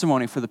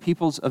testimony for the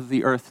peoples of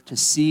the earth to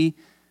see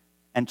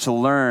and to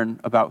learn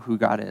about who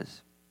God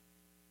is.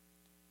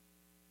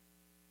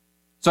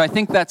 So I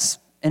think that's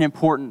an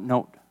important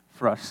note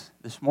for us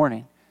this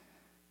morning.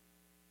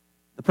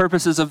 The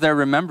purposes of their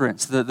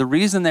remembrance, the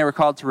reason they were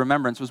called to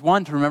remembrance was,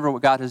 one, to remember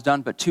what God has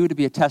done, but two, to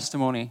be a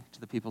testimony to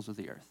the peoples of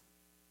the earth.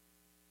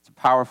 It's a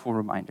powerful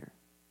reminder.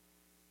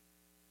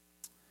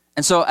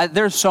 And so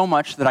there's so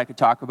much that I could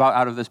talk about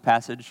out of this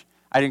passage.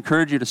 I'd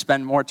encourage you to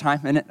spend more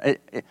time in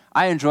it.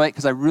 I enjoy it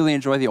because I really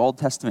enjoy the Old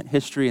Testament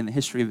history and the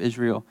history of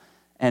Israel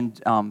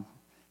and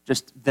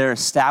just their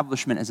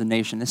establishment as a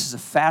nation. This is a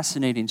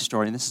fascinating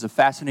story, and this is a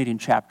fascinating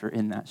chapter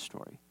in that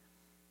story.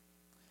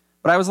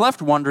 But I was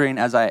left wondering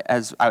as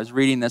I was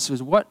reading this,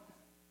 was what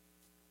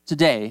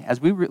today,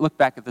 as we look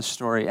back at this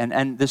story,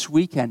 and this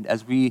weekend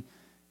as we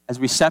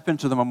step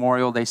into the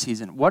Memorial Day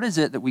season, what is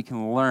it that we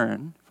can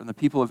learn from the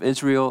people of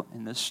Israel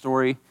in this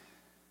story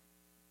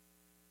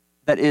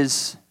that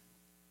is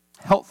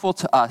helpful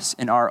to us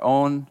in our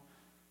own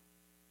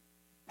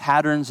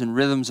patterns and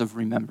rhythms of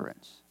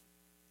remembrance?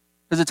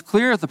 Because it's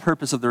clear the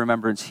purpose of the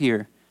remembrance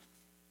here,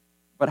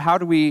 but how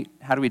do we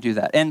do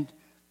that? And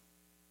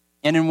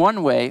in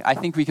one way, I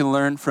think we can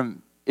learn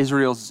from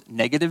Israel's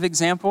negative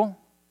example.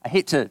 I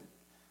hate to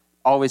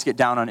always get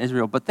down on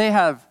Israel, but they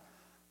have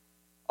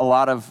a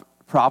lot of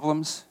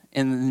problems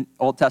in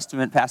Old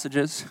Testament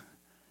passages.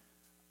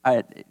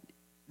 The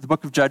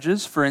book of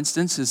Judges, for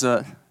instance, is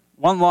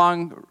one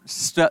long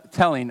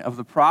telling of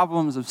the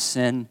problems of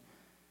sin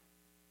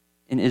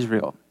in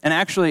Israel. And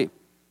actually,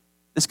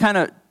 this kind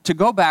of, to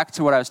go back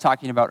to what I was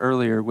talking about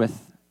earlier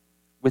with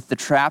the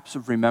traps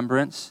of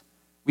remembrance,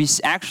 we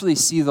actually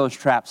see those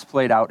traps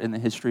played out in the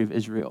history of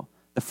Israel,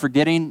 the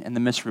forgetting and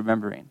the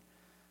misremembering.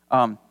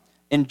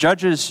 In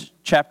Judges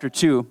chapter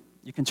 2,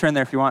 you can turn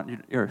there if you want,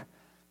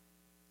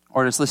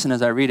 or just listen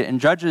as I read it. In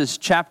Judges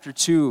chapter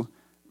 2,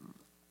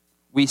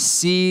 we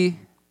see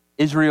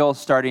Israel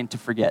starting to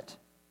forget.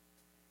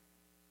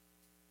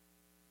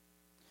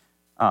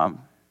 And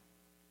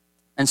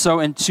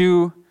so in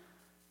 2,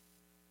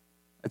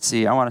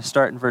 I want to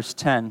start in verse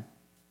 10.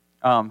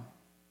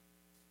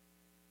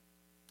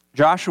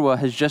 Joshua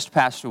has just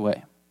passed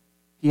away.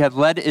 He had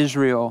led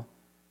Israel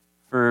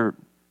for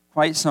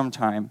quite some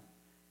time,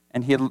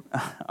 and he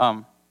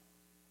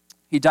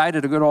died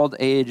at a good old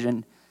age,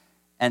 and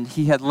and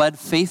he had led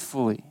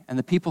faithfully, and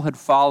the people had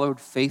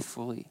followed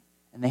faithfully,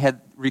 and they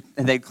had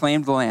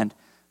claimed the land.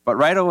 But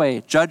right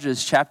away,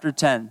 Judges chapter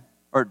 2,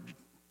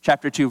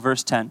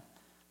 verse 10,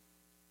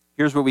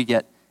 here's what we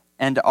get.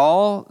 And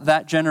all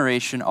that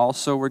generation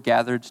also were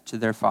gathered to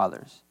their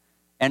fathers.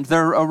 And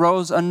there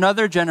arose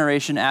another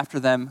generation after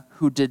them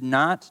who did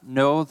not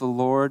know the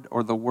Lord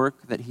or the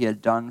work that he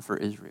had done for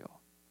Israel.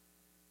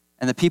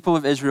 And the people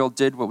of Israel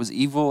did what was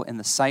evil in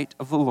the sight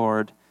of the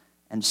Lord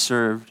and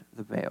served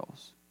the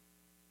Baals.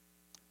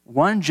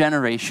 One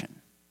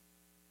generation.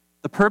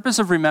 The purpose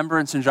of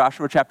remembrance in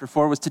Joshua chapter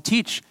 4 was to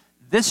teach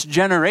this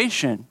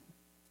generation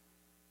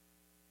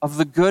of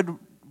the good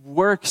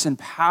works and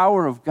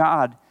power of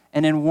God.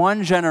 And in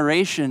one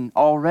generation,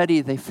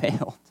 already they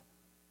failed.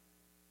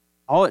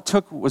 All it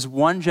took was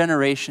one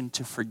generation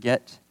to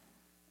forget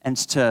and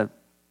to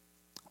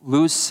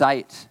lose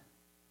sight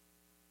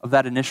of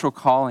that initial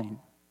calling.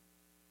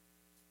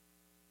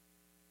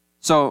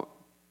 So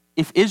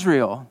if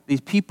Israel,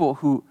 these people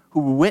who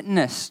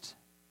witnessed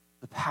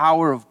the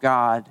power of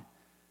God,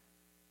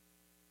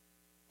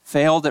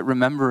 failed at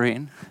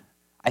remembering,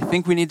 I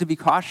think we need to be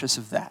cautious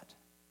of that.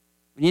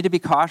 We need to be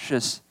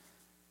cautious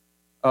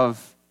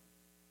of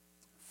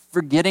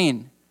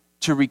forgetting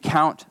to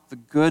recount the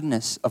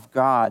goodness of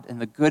God and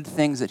the good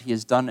things that he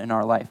has done in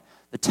our life.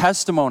 The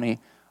testimony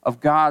of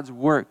God's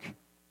work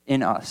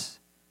in us.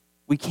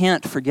 We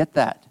can't forget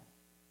that.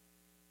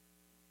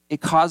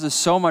 It causes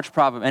so much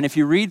problem. And if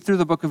you read through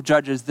the book of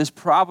Judges, this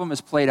problem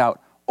is played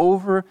out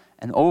over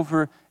and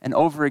over and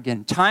over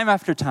again. Time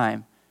after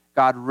time,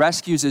 God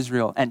rescues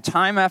Israel. And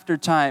time after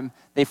time,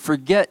 they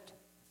forget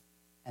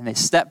and they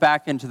step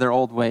back into their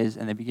old ways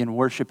and they begin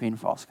worshiping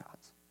false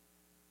gods.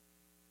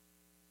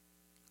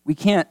 We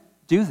can't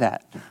do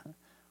that.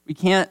 We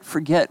can't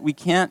forget. We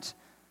can't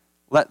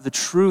let the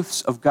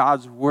truths of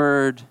God's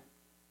word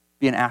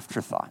be an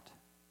afterthought.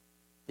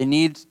 They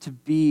need to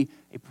be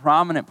a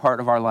prominent part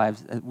of our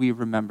lives that we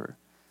remember.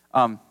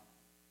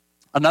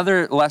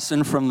 Another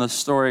lesson from the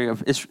story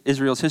of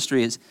Israel's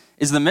history is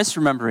the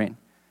misremembering.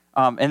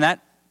 And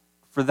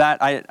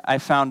I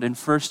found in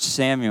 1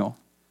 Samuel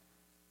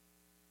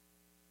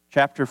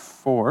chapter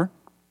 4.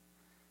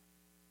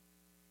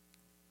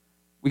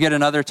 We get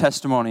another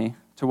testimony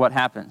to what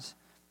happens.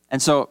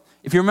 And so,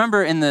 if you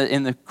remember in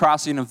the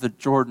crossing of the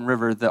Jordan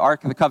River, the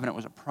Ark of the Covenant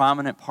was a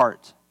prominent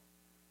part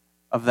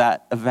of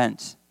that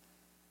event.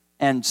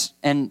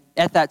 And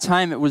at that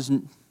time, it was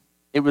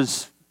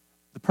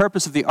the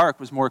purpose of the ark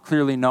was more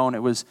clearly known.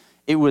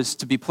 It was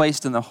to be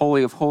placed in the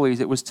Holy of Holies.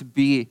 It was to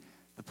be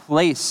the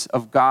place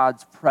of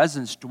God's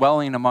presence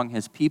dwelling among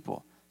his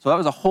people. So that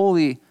was a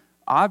holy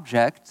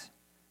object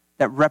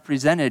that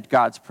represented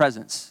God's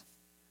presence.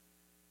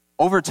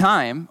 Over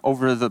time,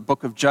 over the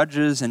book of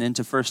Judges and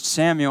into 1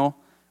 Samuel,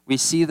 we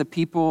see the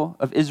people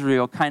of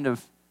Israel kind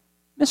of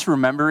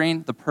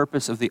misremembering the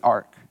purpose of the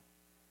ark.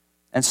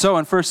 And so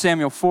in 1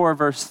 Samuel 4,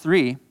 verse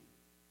 3,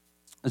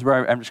 is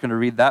where I'm just going to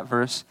read that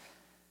verse.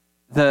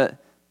 The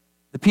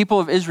people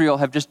of Israel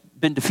have just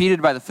been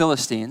defeated by the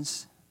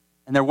Philistines,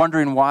 and they're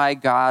wondering why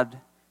God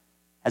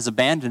has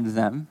abandoned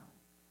them.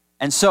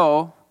 And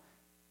so,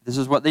 this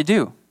is what they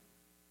do.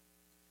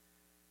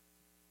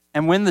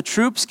 And when the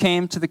troops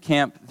came to the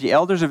camp, the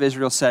elders of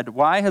Israel said,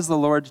 "Why has the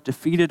Lord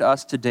defeated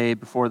us today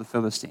before the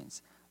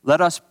Philistines? Let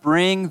us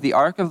bring the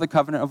ark of the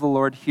covenant of the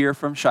Lord here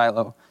from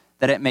Shiloh,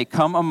 that it may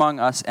come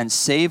among us and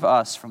save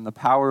us from the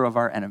power of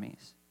our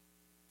enemies."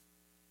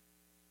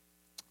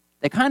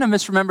 They kind of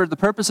misremembered the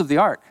purpose of the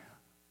ark.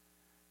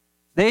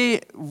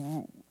 They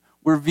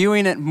were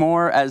viewing it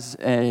more as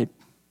a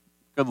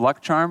good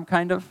luck charm,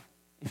 kind of,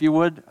 if you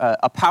would,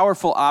 a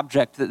powerful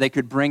object that they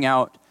could bring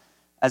out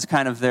as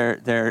kind of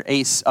their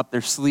ace up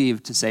their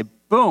sleeve to say,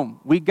 boom,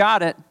 we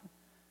got it.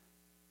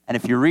 And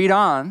if you read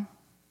on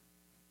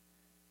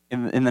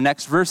in the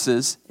next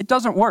verses, it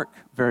doesn't work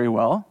very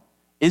well.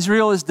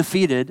 Israel is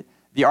defeated.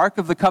 The Ark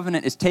of the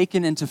Covenant is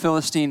taken into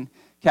Philistine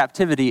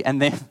captivity,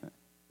 and they've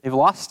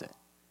lost it.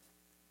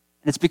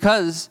 And it's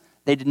because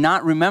they did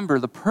not remember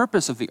the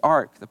purpose of the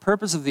ark,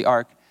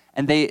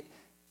 and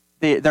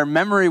their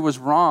memory was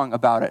wrong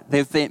about it.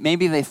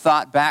 Maybe they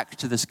thought back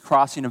to this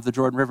crossing of the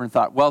Jordan River and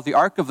thought, well, the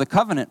Ark of the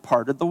Covenant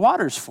parted the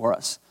waters for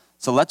us,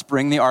 so let's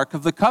bring the Ark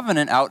of the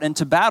Covenant out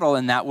into battle,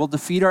 and that will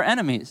defeat our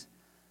enemies.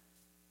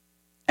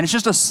 And it's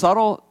just a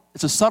subtle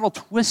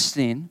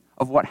twisting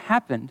of what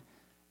happened,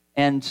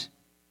 and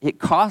it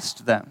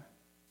cost them.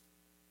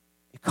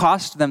 It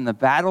cost them the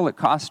battle, it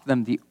cost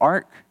them the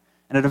ark,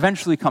 and it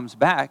eventually comes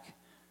back,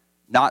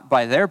 not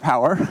by their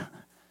power.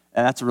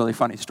 And that's a really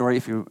funny story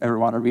if you ever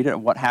want to read it,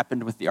 what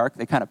happened with the ark.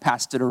 They kind of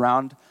passed it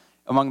around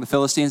among the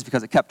Philistines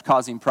because it kept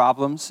causing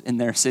problems in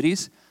their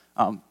cities.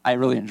 I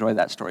really enjoy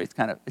that story. It's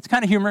kind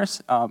of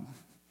humorous. So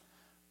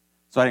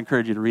I'd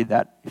encourage you to read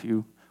that if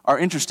you are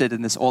interested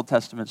in this Old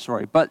Testament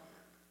story. But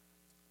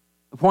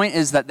the point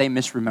is that they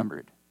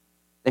misremembered.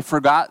 They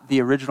forgot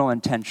the original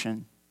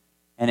intention,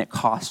 and it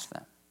cost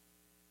them.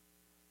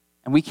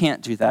 And we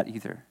can't do that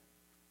either.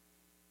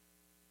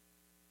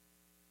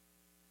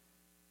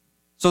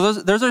 So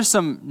those are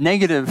some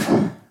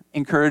negative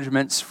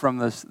encouragements from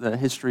the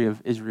history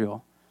of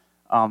Israel.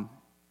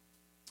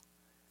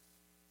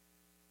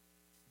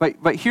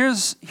 But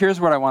here's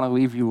what I want to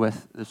leave you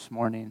with this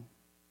morning.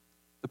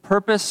 The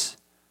purpose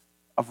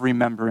of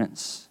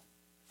remembrance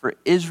for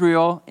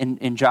Israel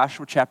in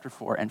Joshua chapter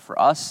 4 and for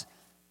us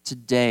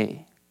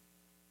today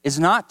is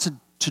not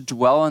to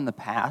dwell in the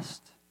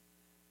past,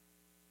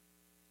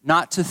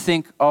 not to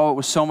think, oh, it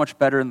was so much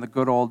better in the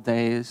good old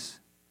days,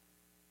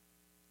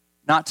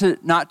 not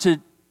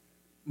to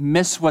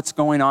miss what's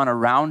going on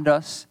around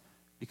us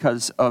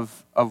because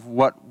of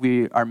what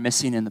we are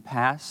missing in the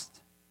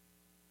past.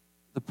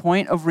 The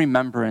point of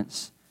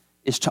remembrance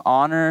is to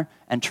honor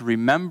and to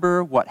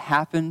remember what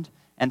happened,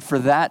 and for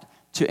that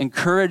to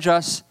encourage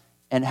us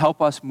and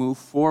help us move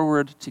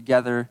forward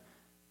together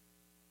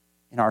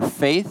in our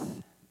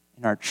faith,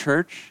 in our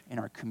church, in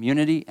our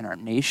community, in our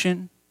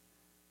nation.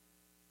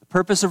 The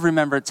purpose of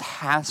remembrance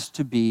has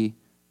to be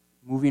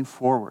moving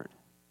forward.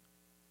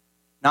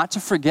 Not to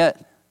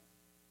forget,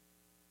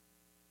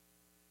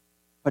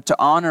 but to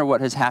honor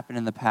what has happened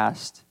in the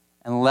past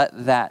and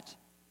let that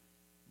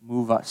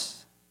move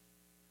us.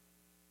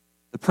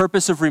 The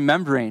purpose of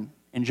remembering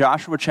in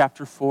Joshua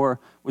chapter 4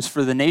 was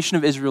for the nation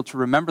of Israel to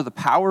remember the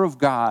power of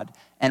God,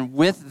 and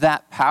with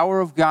that power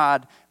of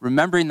God,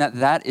 remembering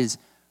that is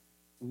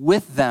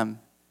with them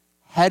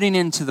heading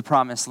into the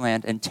promised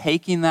land and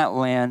taking that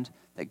land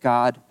that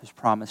God has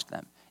promised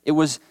them. It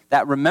was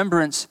that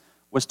remembrance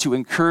was to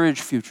encourage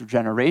future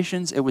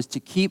generations. It was to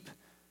keep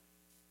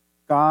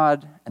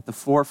God at the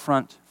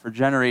forefront for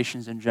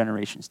generations and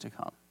generations to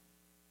come.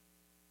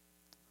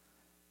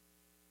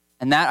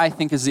 And that, I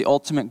think, is the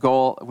ultimate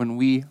goal when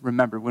we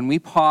remember. When we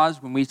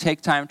pause, when we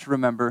take time to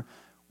remember,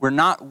 we're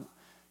not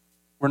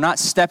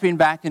stepping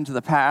back into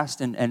the past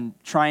and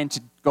trying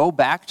to go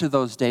back to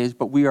those days,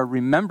 but we are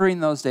remembering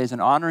those days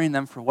and honoring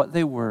them for what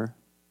they were,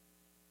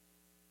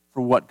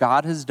 for what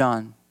God has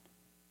done,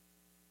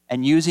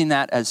 and using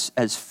that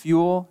as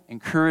fuel,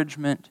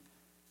 encouragement,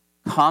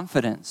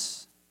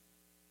 confidence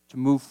to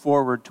move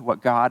forward to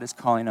what God is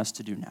calling us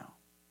to do now.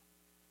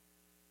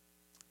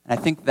 And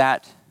I think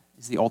that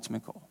is the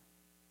ultimate goal.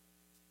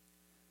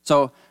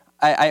 So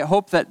I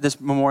hope that this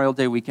Memorial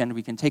Day weekend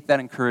we can take that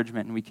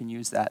encouragement and we can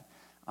use that.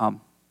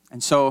 And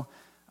so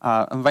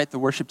I'll invite the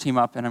worship team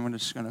up, and I'm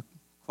just going to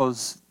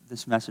close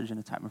this message in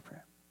a time of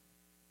prayer.